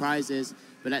final 2 prizes.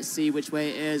 But let's see which way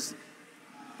it is.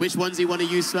 Which ones he want to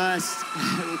use first?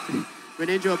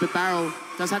 Greninja or Bibarel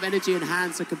does have energy in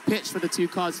hand, so can pitch for the 2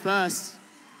 cards first.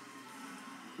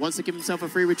 Wants to give himself a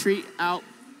free retreat out.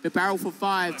 Bibarel for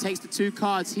 5, takes the 2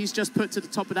 cards he's just put to the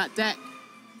top of that deck.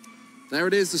 There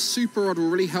it is. The Super Rod will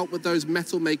really help with those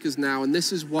Metal Makers now, and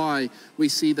this is why we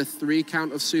see the 3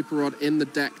 count of Super Rod in the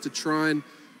deck to try and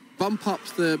bump up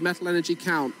the Metal Energy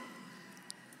count.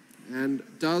 And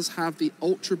does have the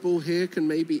Ultra Ball here, can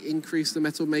maybe increase the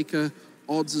Metal Maker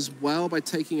odds as well by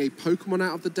taking a Pokemon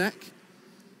out of the deck.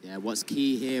 Yeah, what's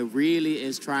key here really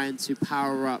is trying to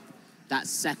power up that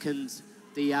second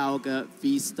Dialga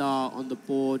V-Star on the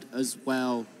board as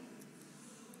well.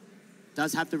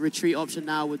 Does have the retreat option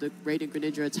now with the Radiant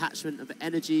Greninja attachment of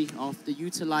energy after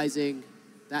utilizing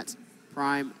that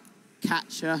Prime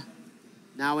Catcher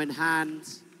now in hand.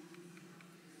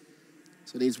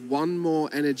 So needs 1 more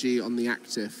energy on the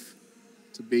active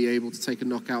to be able to take a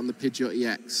knockout on the Pidgeot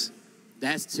EX.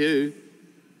 There's 2.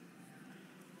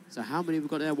 So how many we've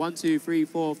got there? 1, 2, 3,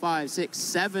 4, 5, 6,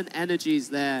 7 energies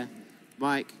there,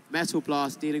 Mike. Metal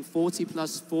Blast dealing 40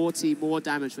 plus 40 more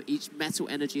damage for each metal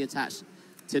energy attached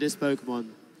to this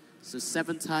Pokemon. So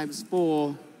 7 times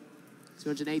 4,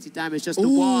 280 damage, just the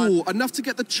 1. Enough to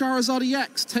get the Charizard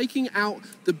EX, taking out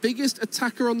the biggest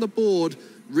attacker on the board,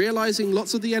 realizing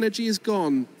lots of the energy is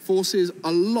gone, forces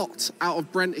a lot out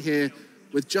of Brent here.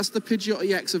 With just the Pidgeot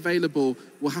EX available,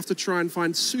 we'll have to try and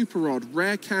find Super Rod,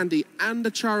 Rare Candy, and a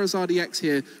Charizard EX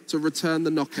here to return the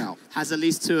knockout. Has at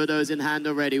least 2 of those in hand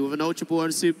already with an Ultra Ball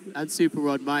and Super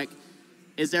Rod, Mike.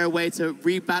 Is there a way to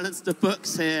rebalance the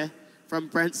books here from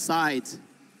Brent's side?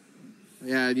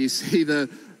 Yeah, and you see the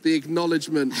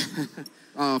acknowledgement.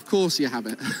 Oh, of course you have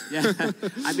it. Yeah,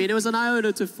 I mean, it was an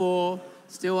Iono to 4.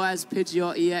 Still has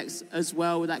Pidgeot EX as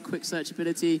well with that quick search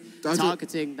ability,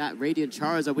 targeting that Radiant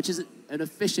Charizard, which is an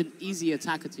efficient, easy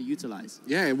attacker to utilize.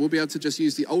 Yeah, we'll be able to just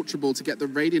use the Ultra Ball to get the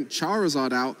Radiant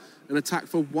Charizard out and attack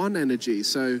for 1 energy.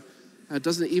 So it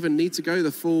doesn't even need to go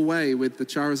the full way with the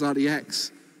Charizard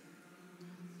EX.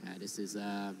 Yeah, this is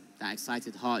that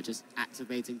excited heart just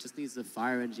activating, just needs the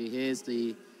fire energy. Here's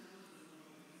the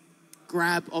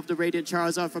grab of the Radiant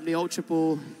Charizard from the Ultra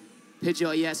Ball.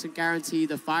 Pidgeot EX can guarantee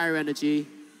the fire energy.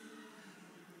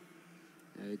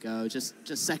 There we go. Just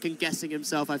second guessing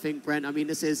himself, I think, Brent. I mean,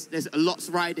 there's a lot's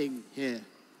riding here.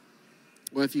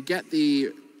 Well, if you get the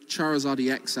Charizard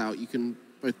EX out, you can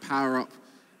both power up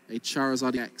a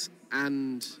Charizard EX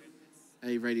and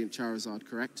a Radiant Charizard,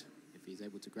 correct? If he's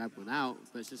able to grab one out,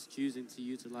 but just choosing to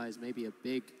utilize maybe a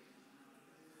big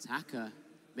attacker,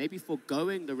 maybe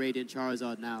foregoing the Radiant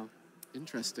Charizard now.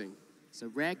 Interesting.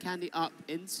 So Rare Candy up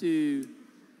into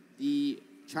the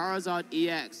Charizard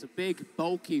EX, a big,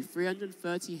 bulky,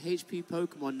 330 HP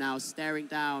Pokemon now staring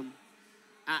down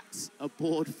at a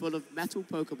board full of metal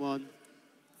Pokemon.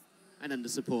 And then the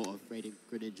support of Radiant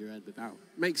Greninja and Bibarel.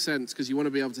 Makes sense, because you want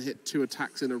to be able to hit 2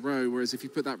 attacks in a row, whereas if you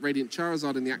put that Radiant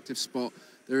Charizard in the active spot,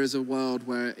 there is a world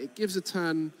where it gives a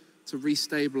turn to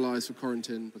restabilize for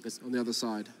Corentin because on the other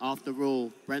side. After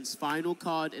all, Brent's final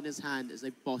card in his hand is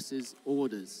a boss's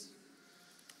orders.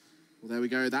 Well, there we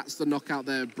go. That's the knockout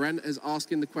there. Brent is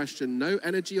asking the question. No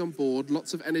energy on board.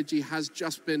 Lots of energy has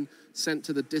just been sent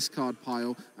to the discard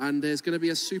pile. And there's going to be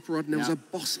a Super Rod, and there was a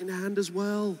boss in hand as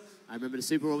well. I remember the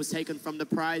Super Rod was taken from the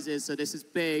prizes, so this is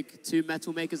big. 2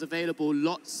 Metal Makers available.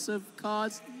 Lots of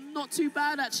cards. Not too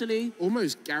bad, actually.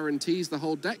 Almost guarantees the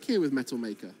whole deck here with Metal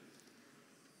Maker.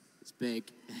 It's big.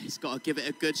 He's got to give it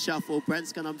a good shuffle.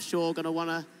 Brent's I'm sure, going to want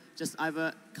to just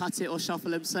either cut it or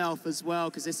shuffle himself as well,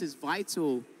 because this is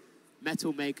vital.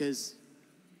 Metal Makers.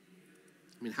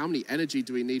 I mean, how many energy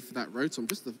do we need for that Rotom?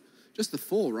 Just the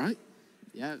 4, right?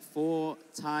 Yeah, 4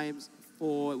 times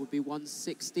 4, it would be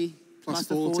 160. Plus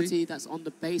the 40, that's on the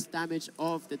base damage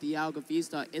of the Dialga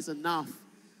V-Star is enough.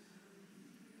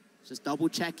 Just double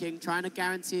checking, trying to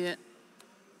guarantee it.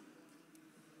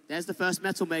 There's the first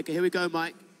Metal Maker. Here we go,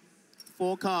 Mike.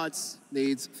 4 cards.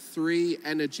 Needs 3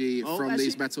 energy from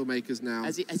these Metal Makers now.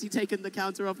 Has he taken the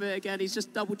counter off it again? He's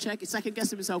just double checking, second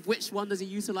guessing himself. Which one does he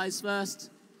utilize first?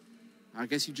 I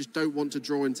guess you just don't want to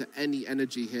draw into any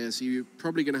energy here, so you're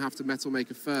probably going to have to Metal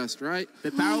Maker first, right?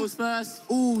 The barrels first.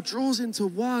 Oh, draws into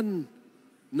 1.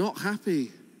 Not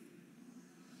happy.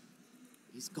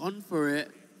 He's gone for it.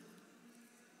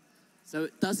 So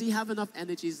does he have enough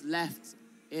energies left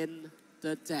in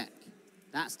the deck?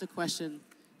 That's the question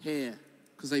here.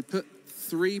 Because they put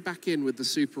 3 back in with the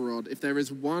Super Rod. If there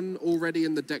is 1 already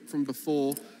in the deck from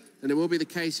before, then it will be the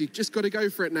case. You've just got to go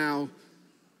for it now.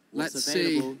 Let's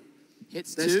see.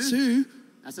 Hits There's 2.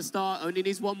 That's a start. Only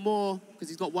needs 1 more because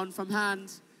he's got 1 from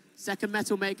hand. Second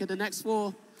Metal Maker, the next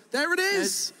 4. There it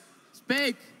is. It's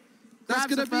big.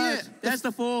 That's going to be it. There's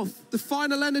the 4th. The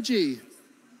final energy.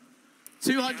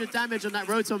 200 damage on that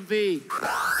Rotom V.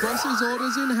 Crosses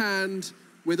orders in hand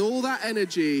with all that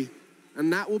energy,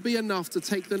 and that will be enough to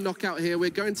take the knockout here. We're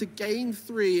going to game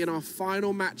 3 in our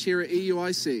final match here at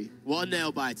EUIC. What a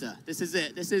nail biter. This is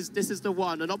it. This is the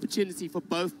one. An opportunity for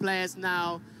both players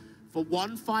now for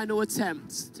one final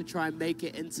attempt to try and make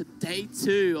it into day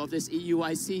 2 of this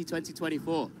EUIC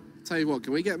 2024. Tell you what,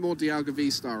 can we get more Dialga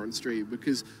V-Star on stream?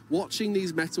 Because watching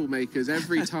these Metal Makers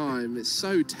every time, it's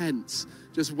so tense.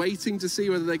 Just waiting to see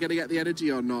whether they're going to get the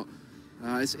energy or not.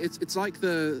 It's like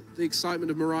the excitement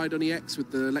of Miraidon EX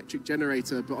with the electric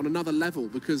generator, but on another level,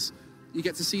 because you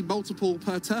get to see multiple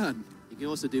per turn. You can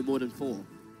also do more than 4,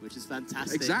 which is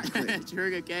fantastic. Exactly.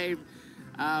 During a game.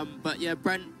 But yeah,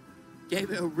 Brent gave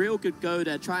it a real good go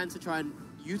there, trying and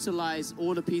utilize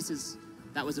all the pieces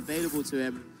that was available to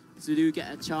him to do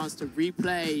get a chance to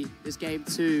replay this game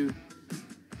 2.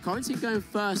 Corentin going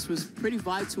first was pretty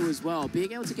vital as well.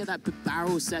 Being able to get that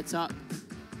barrel set up,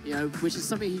 you know, which is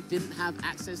something he didn't have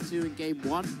access to in game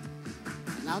 1,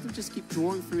 allowed him to just keep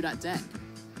drawing through that deck.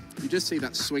 You just see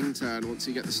that swing turn once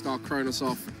you get the Star Kronos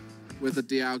off with the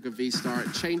Dialga V-Star.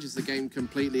 It changes the game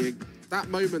completely. That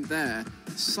moment there,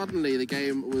 suddenly the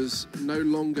game was no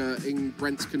longer in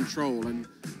Brent's control, and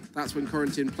that's when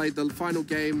Corentin played the final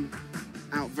game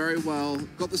out very well,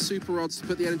 got the Super Rods to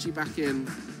put the energy back in,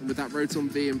 and with that Rotom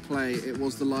V in play, it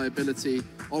was the liability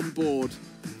on board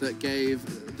that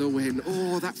gave the win.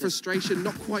 Oh, that frustration,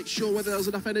 not quite sure whether there was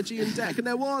enough energy in deck, and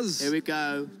there was. Here we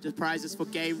go, just prizes for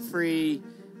game 3.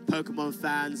 Pokemon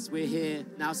fans, we're here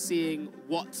now seeing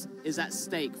what is at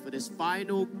stake for this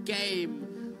final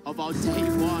game of our day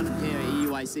 1 here at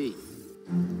EUIC.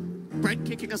 Brent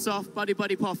kicking us off, Buddy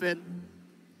Poffin.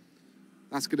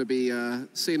 That's going to be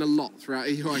seen a lot throughout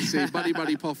EUIC.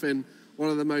 Buddy Poffin, one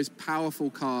of the most powerful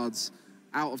cards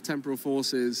out of Temporal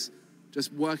Forces,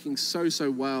 just working so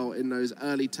well in those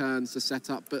early turns to set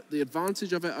up. But the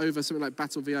advantage of it over something like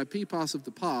Battle VIP Pass of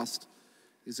the past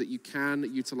is that you can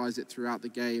utilize it throughout the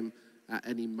game at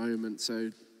any moment.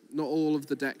 So not all of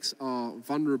the decks are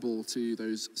vulnerable to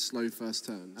those slow first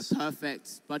turns. A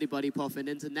perfect Buddy Poffin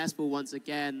into Nespel once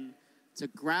again to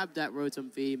grab that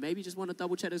Rotom V. Maybe just want to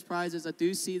double check those prizes. I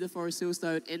do see the Forest Seal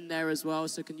Stone in there as well,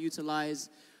 so can utilize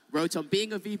Rotom,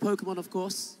 being a V Pokemon, of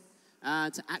course,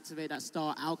 to activate that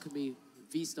Star Alchemy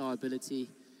V-Star ability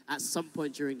at some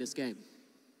point during this game.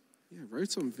 Yeah,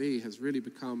 Rotom V has really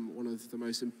become one of the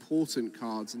most important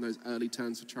cards in those early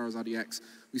turns for Charizard EX.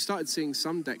 We started seeing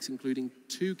some decks including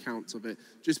 2 counts of it,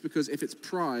 just because if it's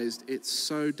prized, it's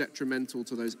so detrimental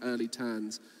to those early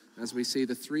turns. As we see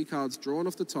the 3 cards drawn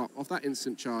off the top, off that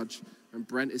instant charge, and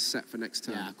Brent is set for next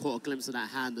turn. Yeah, I caught a glimpse of that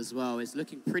hand as well. It's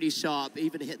looking pretty sharp,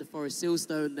 even hit the Forest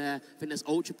Sealstone there. I think there's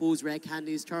Ultra Balls, Rare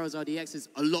Candies, Charizard EXs,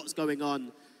 a lot's going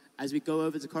on as we go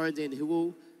over to Corentin, who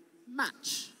will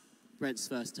match Brent's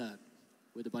first turn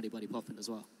with the Buddy Buddy Poffin as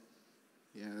well.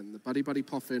 Yeah, and the Buddy Buddy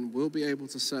Poffin will be able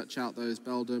to search out those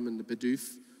Beldum and the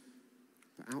Bidoof.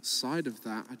 But outside of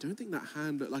that, I don't think that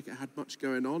hand looked like it had much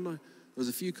going on. There was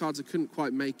a few cards I couldn't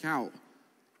quite make out.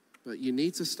 But you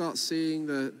need to start seeing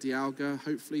the Dialga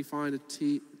hopefully find a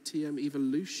TM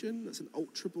Evolution. That's an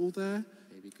Ultra Ball there.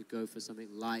 Maybe you could go for something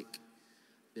like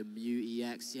the Mew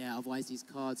EX. Yeah, otherwise these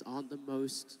cards aren't the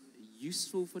most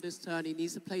useful for this turn. He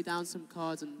needs to play down some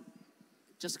cards and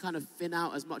just kind of thin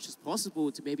out as much as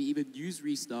possible to maybe even use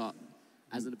Restart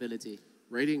as an ability.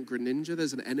 Radiant Greninja,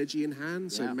 there's an energy in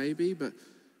hand, so maybe, but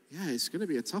yeah, it's going to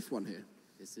be a tough one here.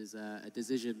 This is a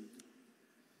decision.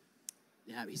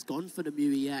 Yeah, he's gone for the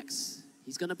Mew EX.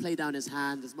 He's going to play down his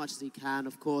hand as much as he can.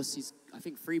 Of course, he's, I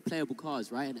think, 3 playable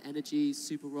cards, right? An Energy,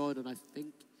 Super Rod, and I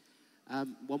think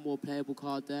 1 more playable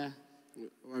card there.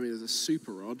 I mean, there's a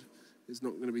Super Rod. It's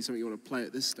not going to be something you want to play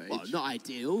at this stage. Well, not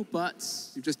ideal, but...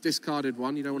 You've just discarded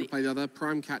one. You don't want to play the other.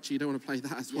 Prime Catcher, you don't want to play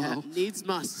that as well. Needs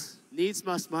must. Needs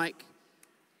must, Mike.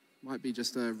 Might be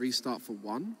just a restart for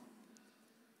 1.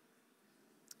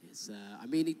 It's, I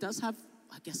mean, he does have,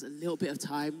 I guess, a little bit of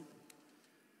time.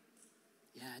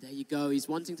 Yeah, there you go. He's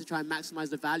wanting to try and maximize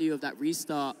the value of that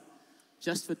restart.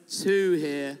 Just for 2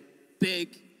 here.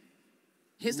 Big.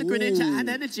 Hits the Greninja and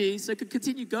Energy, so could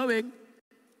continue going.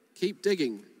 Keep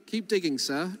digging. Keep digging,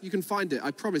 sir. You can find it,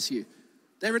 I promise you.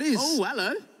 There it is. Oh,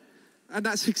 hello. And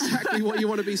that's exactly what you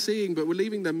want to be seeing, but we're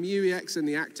leaving the Mew EX in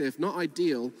the active. Not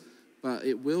ideal, but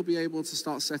it will be able to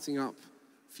start setting up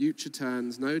future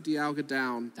turns. No Dialga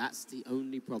down. That's the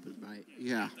only problem, right?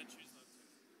 Yeah.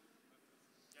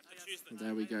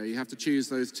 There we go. You have to choose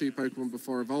those 2 Pokemon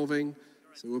before evolving.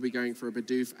 So we'll be going for a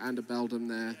Bidoof and a Beldum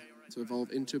there to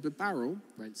evolve into a Bibarel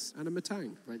and a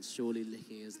Metang. Brent's surely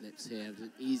licking his lips here.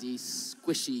 An easy,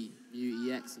 squishy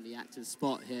Mew EX in the active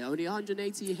spot here. Only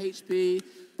 180 HP.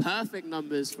 Perfect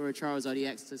numbers for a Charizard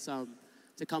EX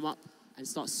to come up and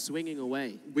start swinging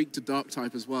away. Weak to Dark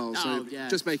type as well, so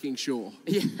just making sure.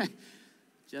 Yeah,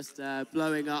 just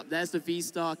blowing up. There's the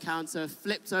V-Star counter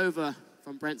flipped over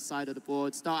from Brent's side of the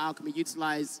board. Star Alchemy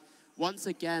utilized once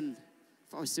again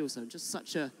for Sealstone. Just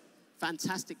such a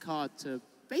fantastic card to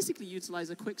basically utilize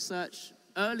a quick search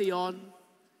early on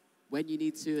when you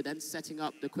need to, then setting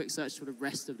up the quick search for the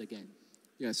rest of the game.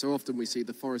 Yeah, so often we see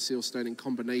the Forest Sealstone in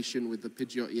combination with the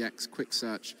Pidgeot EX quick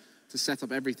search to set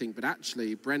up everything, but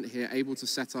actually Brent here able to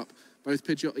set up both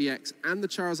Pidgeot EX and the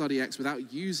Charizard EX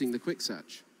without using the quick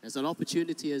search. There's an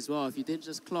opportunity as well, if you didn't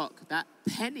just clock that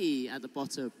penny at the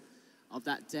bottom of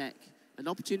that deck, an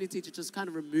opportunity to just kind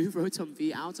of remove Rotom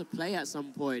V out of play at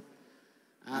some point.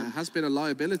 Has been a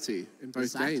liability in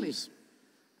both games.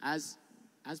 As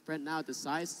Brent now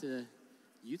decides to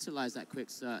utilize that quick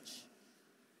search,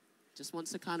 just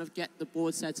wants to kind of get the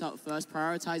board set up first,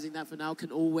 prioritizing that for now,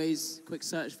 can always quick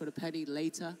search for the penny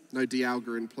later. No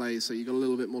Dialga in play, so you've got a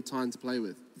little bit more time to play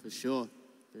with. For sure,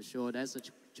 for sure. There's a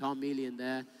Charmeleon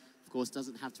there. Of course,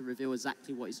 doesn't have to reveal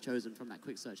exactly what he's chosen from that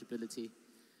quick search ability.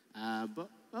 But,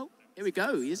 well, here we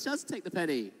go. He just does take the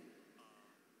penny.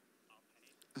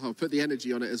 Oh, put the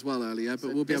energy on it as well earlier,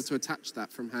 but we'll be able to attach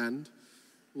that from hand.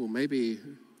 Oh, maybe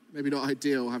not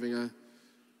ideal having a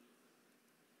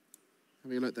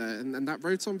look there. And that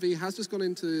Rotom V has just gone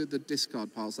into the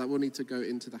discard pile, so that will need to go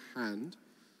into the hand.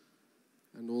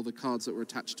 And all the cards that were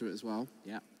attached to it as well.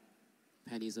 Yeah.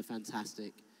 Penny's a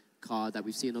fantastic card that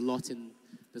we've seen a lot in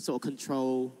the sort of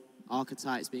control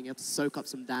archetypes, being able to soak up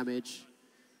some damage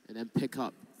and then pick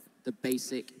up the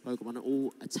basic Pokemon and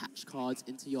all attached cards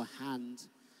into your hand.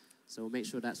 So we'll make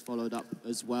sure that's followed up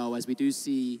as well, as we do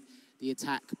see the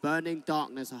attack. Burning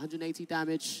Darkness, 180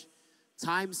 damage,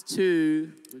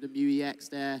 ×2 with the Mew EX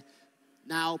there.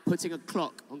 Now putting a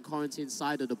clock on Corentin's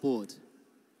side of the board.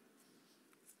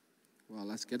 Well,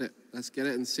 let's get it. Let's get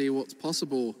it and see what's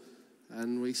possible.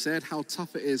 And we said how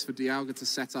tough it is for Dialga to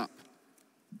set up.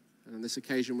 And on this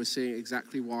occasion, we're seeing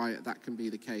exactly why that can be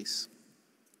the case.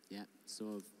 Yeah,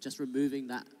 sort of just removing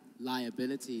that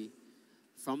liability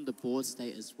from the board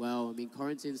state as well. I mean,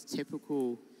 Corentin's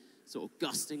typical sort of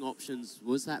gusting options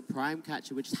was that Prime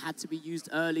Catcher, which had to be used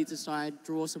early to try and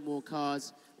draw some more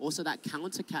cards. Also that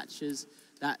Counter Catchers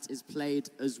that is played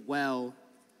as well.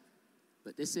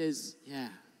 But this is, yeah,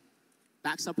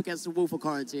 Backs up against the wall for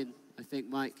Corentin, I think,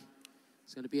 Mike.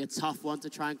 It's going to be a tough one to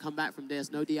try and come back from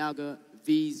this. No Dialga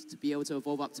Vs to be able to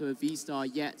evolve up to a V-Star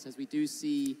yet, as we do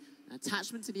see an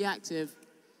attachment to the active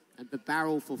and the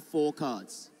barrel for 4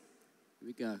 cards. Here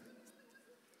we go.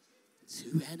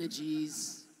 2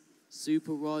 energies,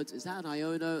 Super Rod. Is that an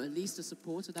Iono? At least a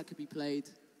supporter that could be played.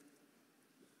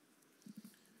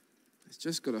 It's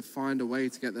just got to find a way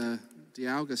to get the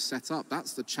Dialga set up.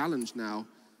 That's the challenge now.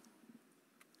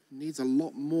 It needs a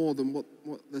lot more than what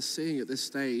they're seeing at this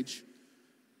stage.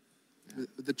 Yeah.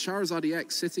 The Charizard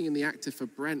EX sitting in the active for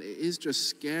Brent, it is just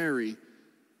scary.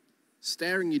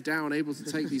 Staring you down, able to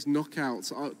take these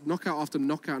knockouts, knockout after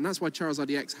knockout. And that's why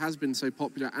Charizard EX has been so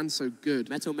popular and so good.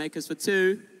 Metal Makers for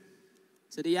 2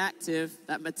 to the active.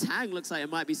 That Metang looks like it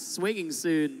might be swinging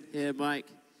soon here, Mike.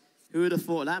 Who would have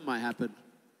thought that might happen?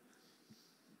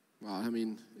 Well, I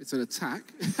mean, it's an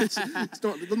attack. it's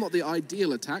not the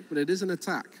ideal attack, but it is an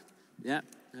attack. Yeah,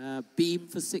 beam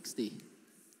for 60.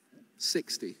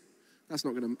 60. That's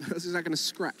not going to. Is that going to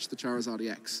scratch the Charizard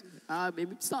EX?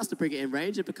 It starts to bring it in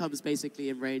range. It becomes basically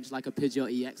in range like a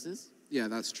Pidgeot EX's. Yeah,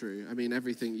 that's true. I mean,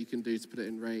 everything you can do to put it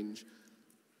in range.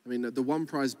 I mean, the one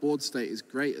prize board state is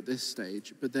great at this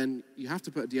stage, but then you have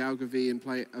to put a Dialga V in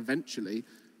play eventually.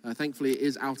 Thankfully, it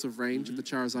is out of range of the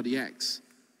Charizard EX.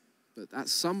 But at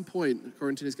some point,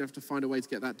 Corentin is going to have to find a way to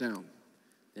get that down.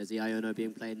 There's the Iono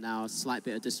being played now. A slight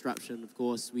bit of disruption, of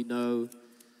course. We know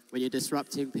when you're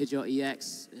disrupting Pidgeot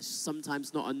EX, it's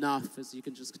sometimes not enough, as you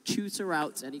can just tutor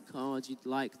out any card you'd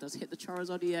like. Does hit the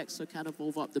Charizard EX, so can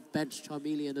evolve up the bench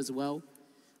Charmeleon as well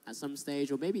at some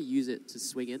stage, or maybe use it to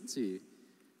swing into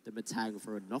the Metang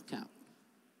for a knockout.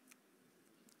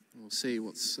 We'll see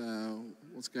what's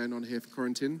going on here for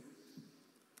Corentin.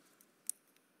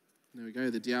 There we go,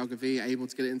 the Dialga V able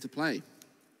to get it into play.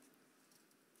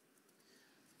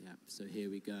 Yeah, so here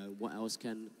we go. What else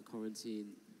can Corentin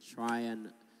try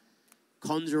and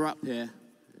conjure up here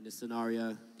in this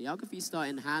scenario? Dialga V start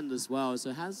in hand as well,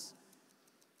 so has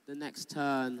the next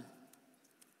turn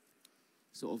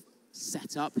sort of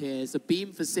set up here. It's a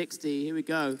beam for 60. Here we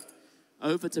go.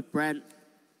 Over to Brent.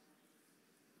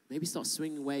 Maybe start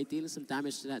swinging away, dealing some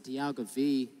damage to that Dialga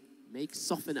V.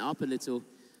 Soften it up a little.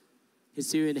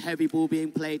 Hisuian heavy ball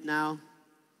being played now.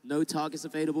 No targets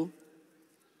available.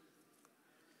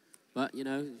 But, you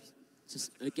know,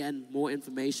 just, again, more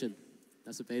information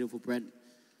that's available for Brent.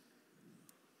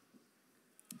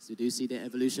 So you do see the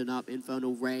evolution up.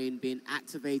 Infernal Rain being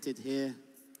activated here.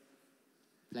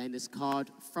 Playing this card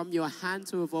from your hand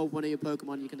to evolve one of your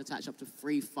Pokemon. You can attach up to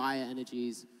 3 fire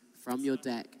energies from your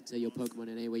deck to your Pokemon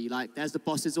in any way you like. There's the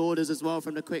boss's orders as well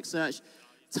from the quick search.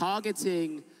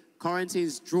 Targeting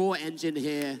Corentin's draw engine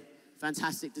here.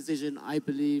 Fantastic decision, I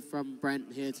believe, from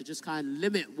Brent here to just kind of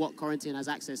limit what Corentin has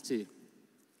access to.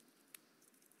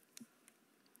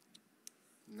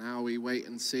 Now we wait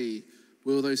and see.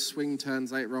 Will those swing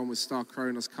turns later on with Star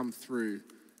Kronos come through?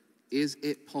 Is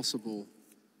it possible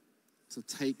to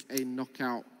take a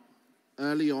knockout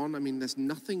early on? I mean, there's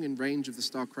nothing in range of the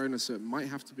Star Kronos, so it might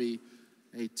have to be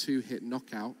a 2-hit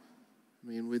knockout. I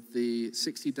mean, with the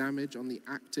 60 damage on the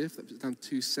active, that's down to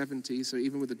 270, so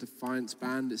even with the Defiance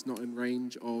Band, it's not in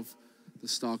range of the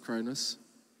Star Kronos.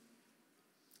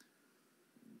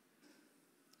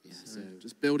 Yeah, so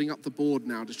just building up the board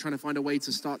now, just trying to find a way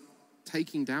to start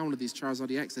taking down one of these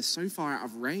Charizard EX. They're so far out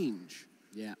of range.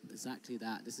 Yeah, exactly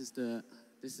that. This is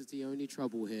the only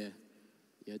trouble here.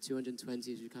 Yeah,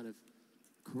 220, as you kind of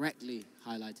correctly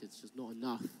highlighted, it's just not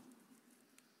enough.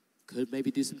 Could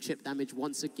maybe do some chip damage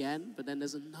once again, but then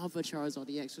there's another Charizard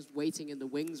EX just waiting in the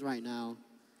wings right now.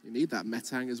 You need that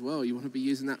Metang as well. You want to be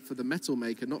using that for the Metal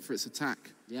Maker, not for its attack.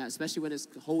 Yeah, especially when it's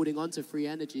holding on to 3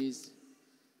 energies.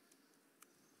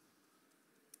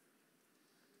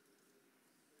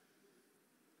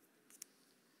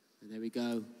 And there we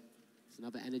go. There's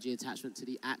another energy attachment to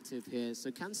the active here.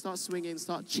 So can start swinging,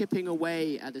 start chipping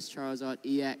away at this Charizard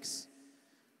EX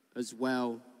as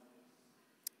well.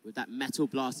 With that Metal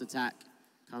Blast attack,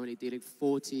 currently dealing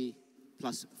 40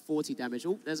 plus 40 damage.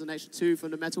 Oh, there's an extra 2 from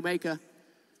the Metal Maker.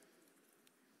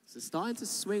 So starting to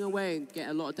swing away and get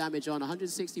a lot of damage on.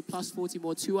 160 plus 40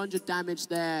 more, 200 damage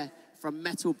there from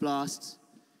Metal Blast.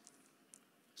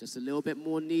 Just a little bit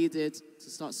more needed to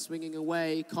start swinging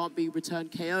away. Can't be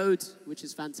returned KO'd, which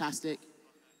is fantastic.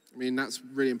 I mean, that's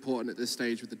really important at this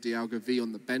stage with the Dialga V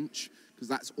on the bench, because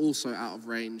that's also out of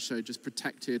range, so just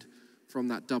protected from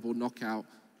that double knockout.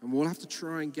 And we'll have to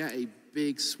try and get a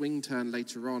big swing turn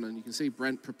later on, and you can see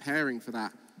Brent preparing for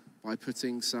that by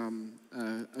putting some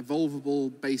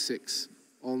evolvable basics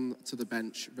onto the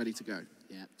bench, ready to go.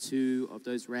 Yeah, 2 of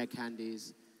those rare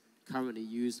candies currently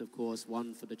used, of course,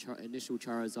 one for the initial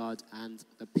Charizard and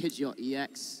the Pidgeot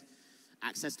EX.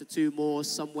 Access to 2 more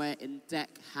somewhere in deck,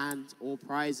 hand, or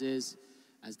prizes.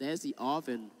 As there's the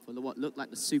Arvin for what looked like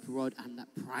the Super Rod and that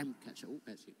Prime Catcher. Oh,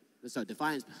 actually, sorry,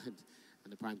 Defiance Band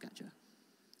and the Prime Catcher.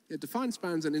 Yeah, Defiance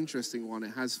Band's an interesting one.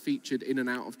 It has featured in and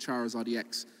out of Charizard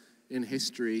EX in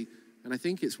history, and I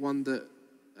think it's one that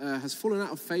has fallen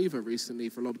out of favor recently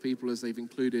for a lot of people as they've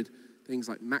included things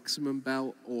like Maximum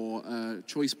Belt or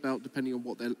Choice Belt, depending on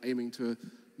what they're aiming to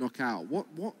knock out.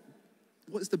 What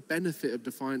is the benefit of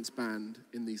Defiance Band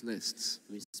in these lists?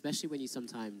 I mean, especially when you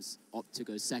sometimes opt to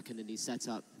go second in these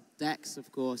setup decks,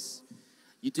 of course.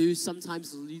 You do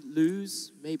sometimes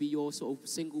lose maybe your sort of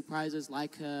single prizes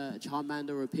like a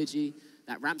Charmander or a Pidgey.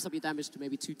 That ramps up your damage to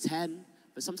maybe 210.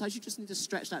 But sometimes you just need to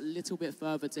stretch that little bit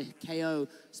further to KO,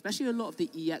 especially a lot of the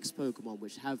EX Pokemon,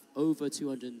 which have over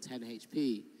 210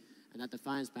 HP. And that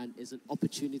Defiance Band is an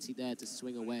opportunity there to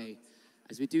swing away.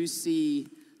 As we do see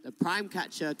the Prime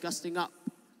Catcher gusting up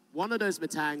one of those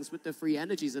Metangs with the 3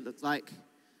 energies, it looks like.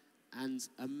 And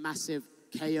a massive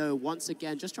KO once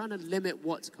again, just trying to limit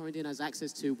what Corentin has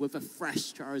access to with a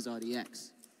fresh Charizard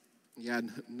EX. Yeah,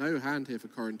 no hand here for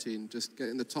Corentin. Just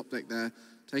getting the top deck there.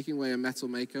 Taking away a Metal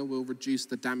Maker will reduce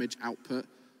the damage output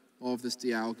of this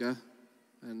Dialga.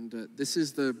 And this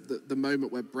is the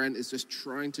moment where Brent is just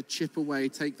trying to chip away,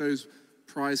 take those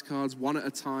prize cards one at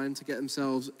a time to get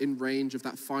themselves in range of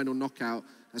that final knockout.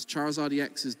 As Charizard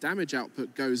EX's damage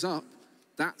output goes up,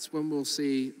 that's when we'll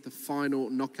see the final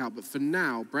knockout. But for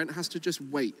now, Brent has to just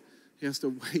wait. He has to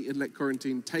wait and let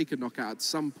Corentin take a knockout at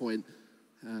some point.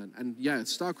 And yeah,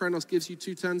 Star Chronos gives you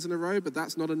 2 turns in a row, but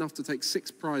that's not enough to take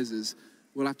 6 prizes.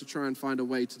 We'll have to try and find a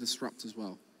way to disrupt as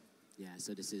well. Yeah,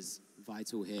 so this is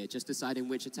vital here. Just deciding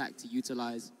which attack to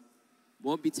utilize.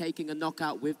 Won't be taking a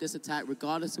knockout with this attack,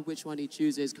 regardless of which one he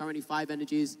chooses. Currently 5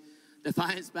 energies.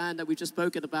 Defiance Band that we've just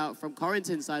spoken about from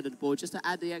Corentin's side of the board, just to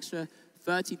add the extra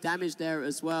 30 damage there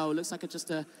as well. Looks like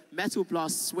just a Metal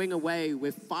Blast swing away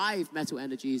with 5 metal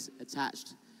energies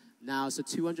attached now. So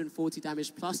 240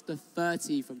 damage plus the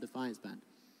 30 from Defiance Band.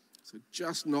 So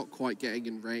just not quite getting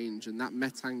in range. And that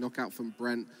Metang knockout from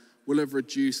Brent will have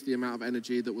reduced the amount of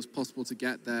energy that was possible to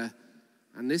get there.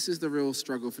 And this is the real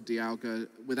struggle for Dialga.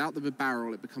 Without the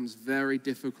barrel, it becomes very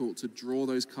difficult to draw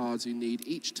those cards you need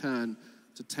each turn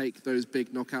to take those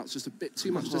big knockouts. Just a bit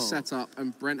too much to set up,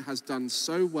 and Brent has done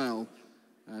so well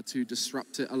to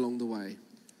disrupt it along the way.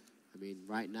 I mean,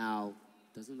 right now,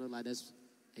 doesn't look like there's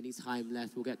any time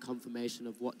left. We'll get confirmation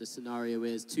of what the scenario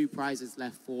is. 2 prizes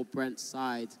left for Brent's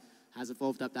side. Has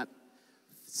evolved up that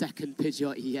second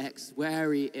Pidgeot EX.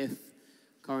 Wary if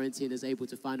Corentin is able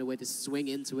to find a way to swing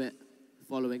into it,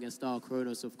 following a Star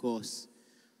Chronos, of course.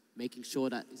 Making sure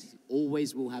that he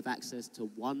always will have access to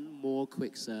 1 more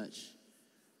quick search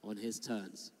on his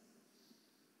turns.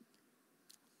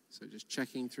 So just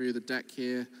checking through the deck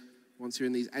here. Once you're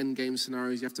in these end game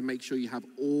scenarios, you have to make sure you have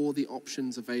all the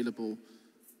options available.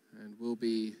 And we'll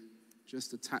be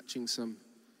just attaching some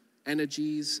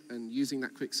energies and using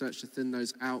that quick search to thin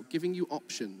those out, giving you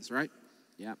options, right?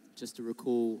 Yeah, just to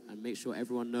recall and make sure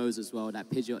everyone knows as well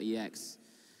that Pidgeot EX,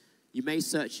 you may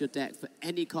search your deck for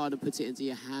any card and put it into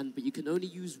your hand, but you can only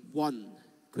use 1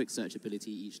 quick search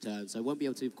ability each turn. So I won't be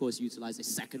able to, of course, utilize a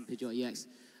second Pidgeot EX.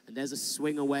 And there's a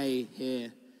swing away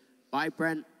here by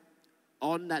Brent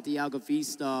on that Dialga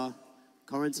V-Star.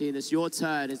 Corentin, it's your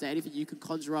turn. Is there anything you can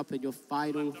conjure up in your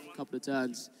final couple of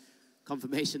turns?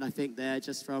 Confirmation, I think, there,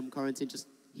 just from Corentin.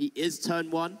 He is turn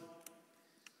 1.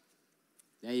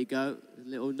 There you go. A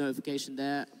little notification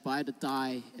there by the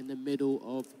die in the middle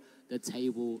of the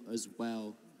table as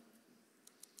well.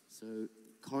 So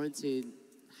Corentin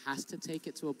has to take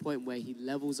it to a point where he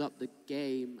levels up the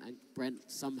game and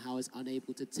Brent somehow is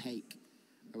unable to take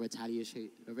a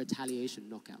retaliation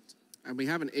knockout. And we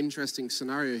have an interesting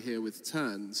scenario here with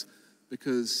turns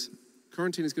because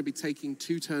Corentin is going to be taking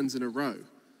 2 turns in a row.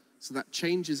 So that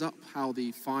changes up how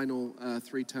the final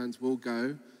 3 turns will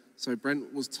go. So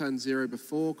Brent was turn 0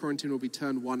 before. Corentin will be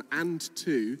turn 1 and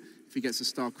 2 if he gets a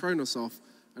Star Chronos off.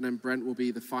 And then Brent will be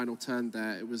the final turn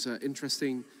there. It was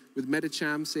interesting with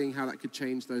Metacham, seeing how that could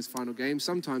change those final games.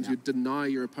 Sometimes you'd deny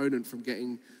your opponent from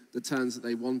getting the turns that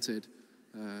they wanted.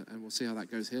 And we'll see how that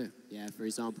goes here. Yeah, for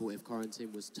example, if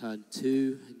Corentin was turn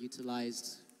 2 and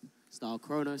utilized Star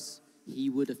Chronos, he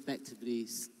would effectively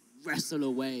wrestle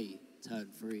away turn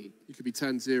 3. You could be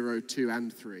turn 0, 2,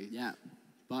 and 3. Yeah,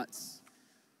 but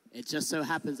it just so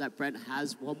happens that Brent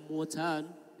has 1 more turn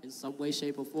in some way,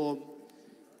 shape, or form.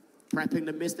 Prepping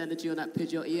the missed energy on that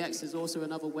Pidgeot EX is also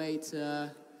another way to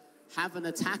have an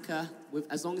attacker with,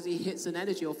 as long as he hits an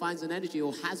energy or finds an energy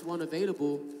or has one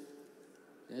available.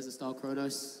 There's a Star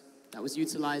Chronos. That was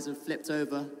utilized and flipped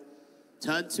over.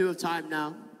 Turn 2 of time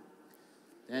now.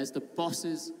 There's the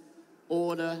boss's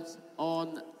order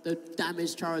on the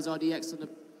damaged Charizard EX on the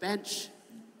bench.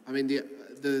 I mean,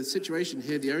 the situation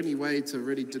here, the only way to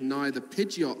really deny the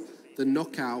Pidgeot the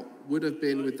knockout would have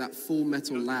been with that full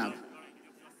metal lab.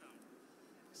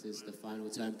 This is the final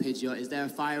turn. Pidgeot, is there a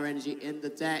fire energy in the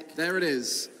deck? There it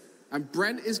is. And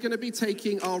Brent is going to be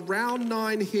taking our round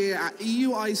 9 here at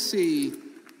EUIC,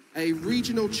 a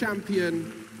regional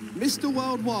champion, Mr.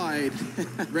 Worldwide,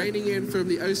 reigning in from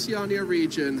the Oceania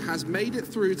region, has made it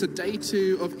through to day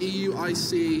 2 of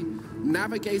EUIC,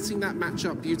 navigating that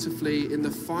matchup beautifully in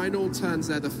the final turns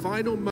there, the final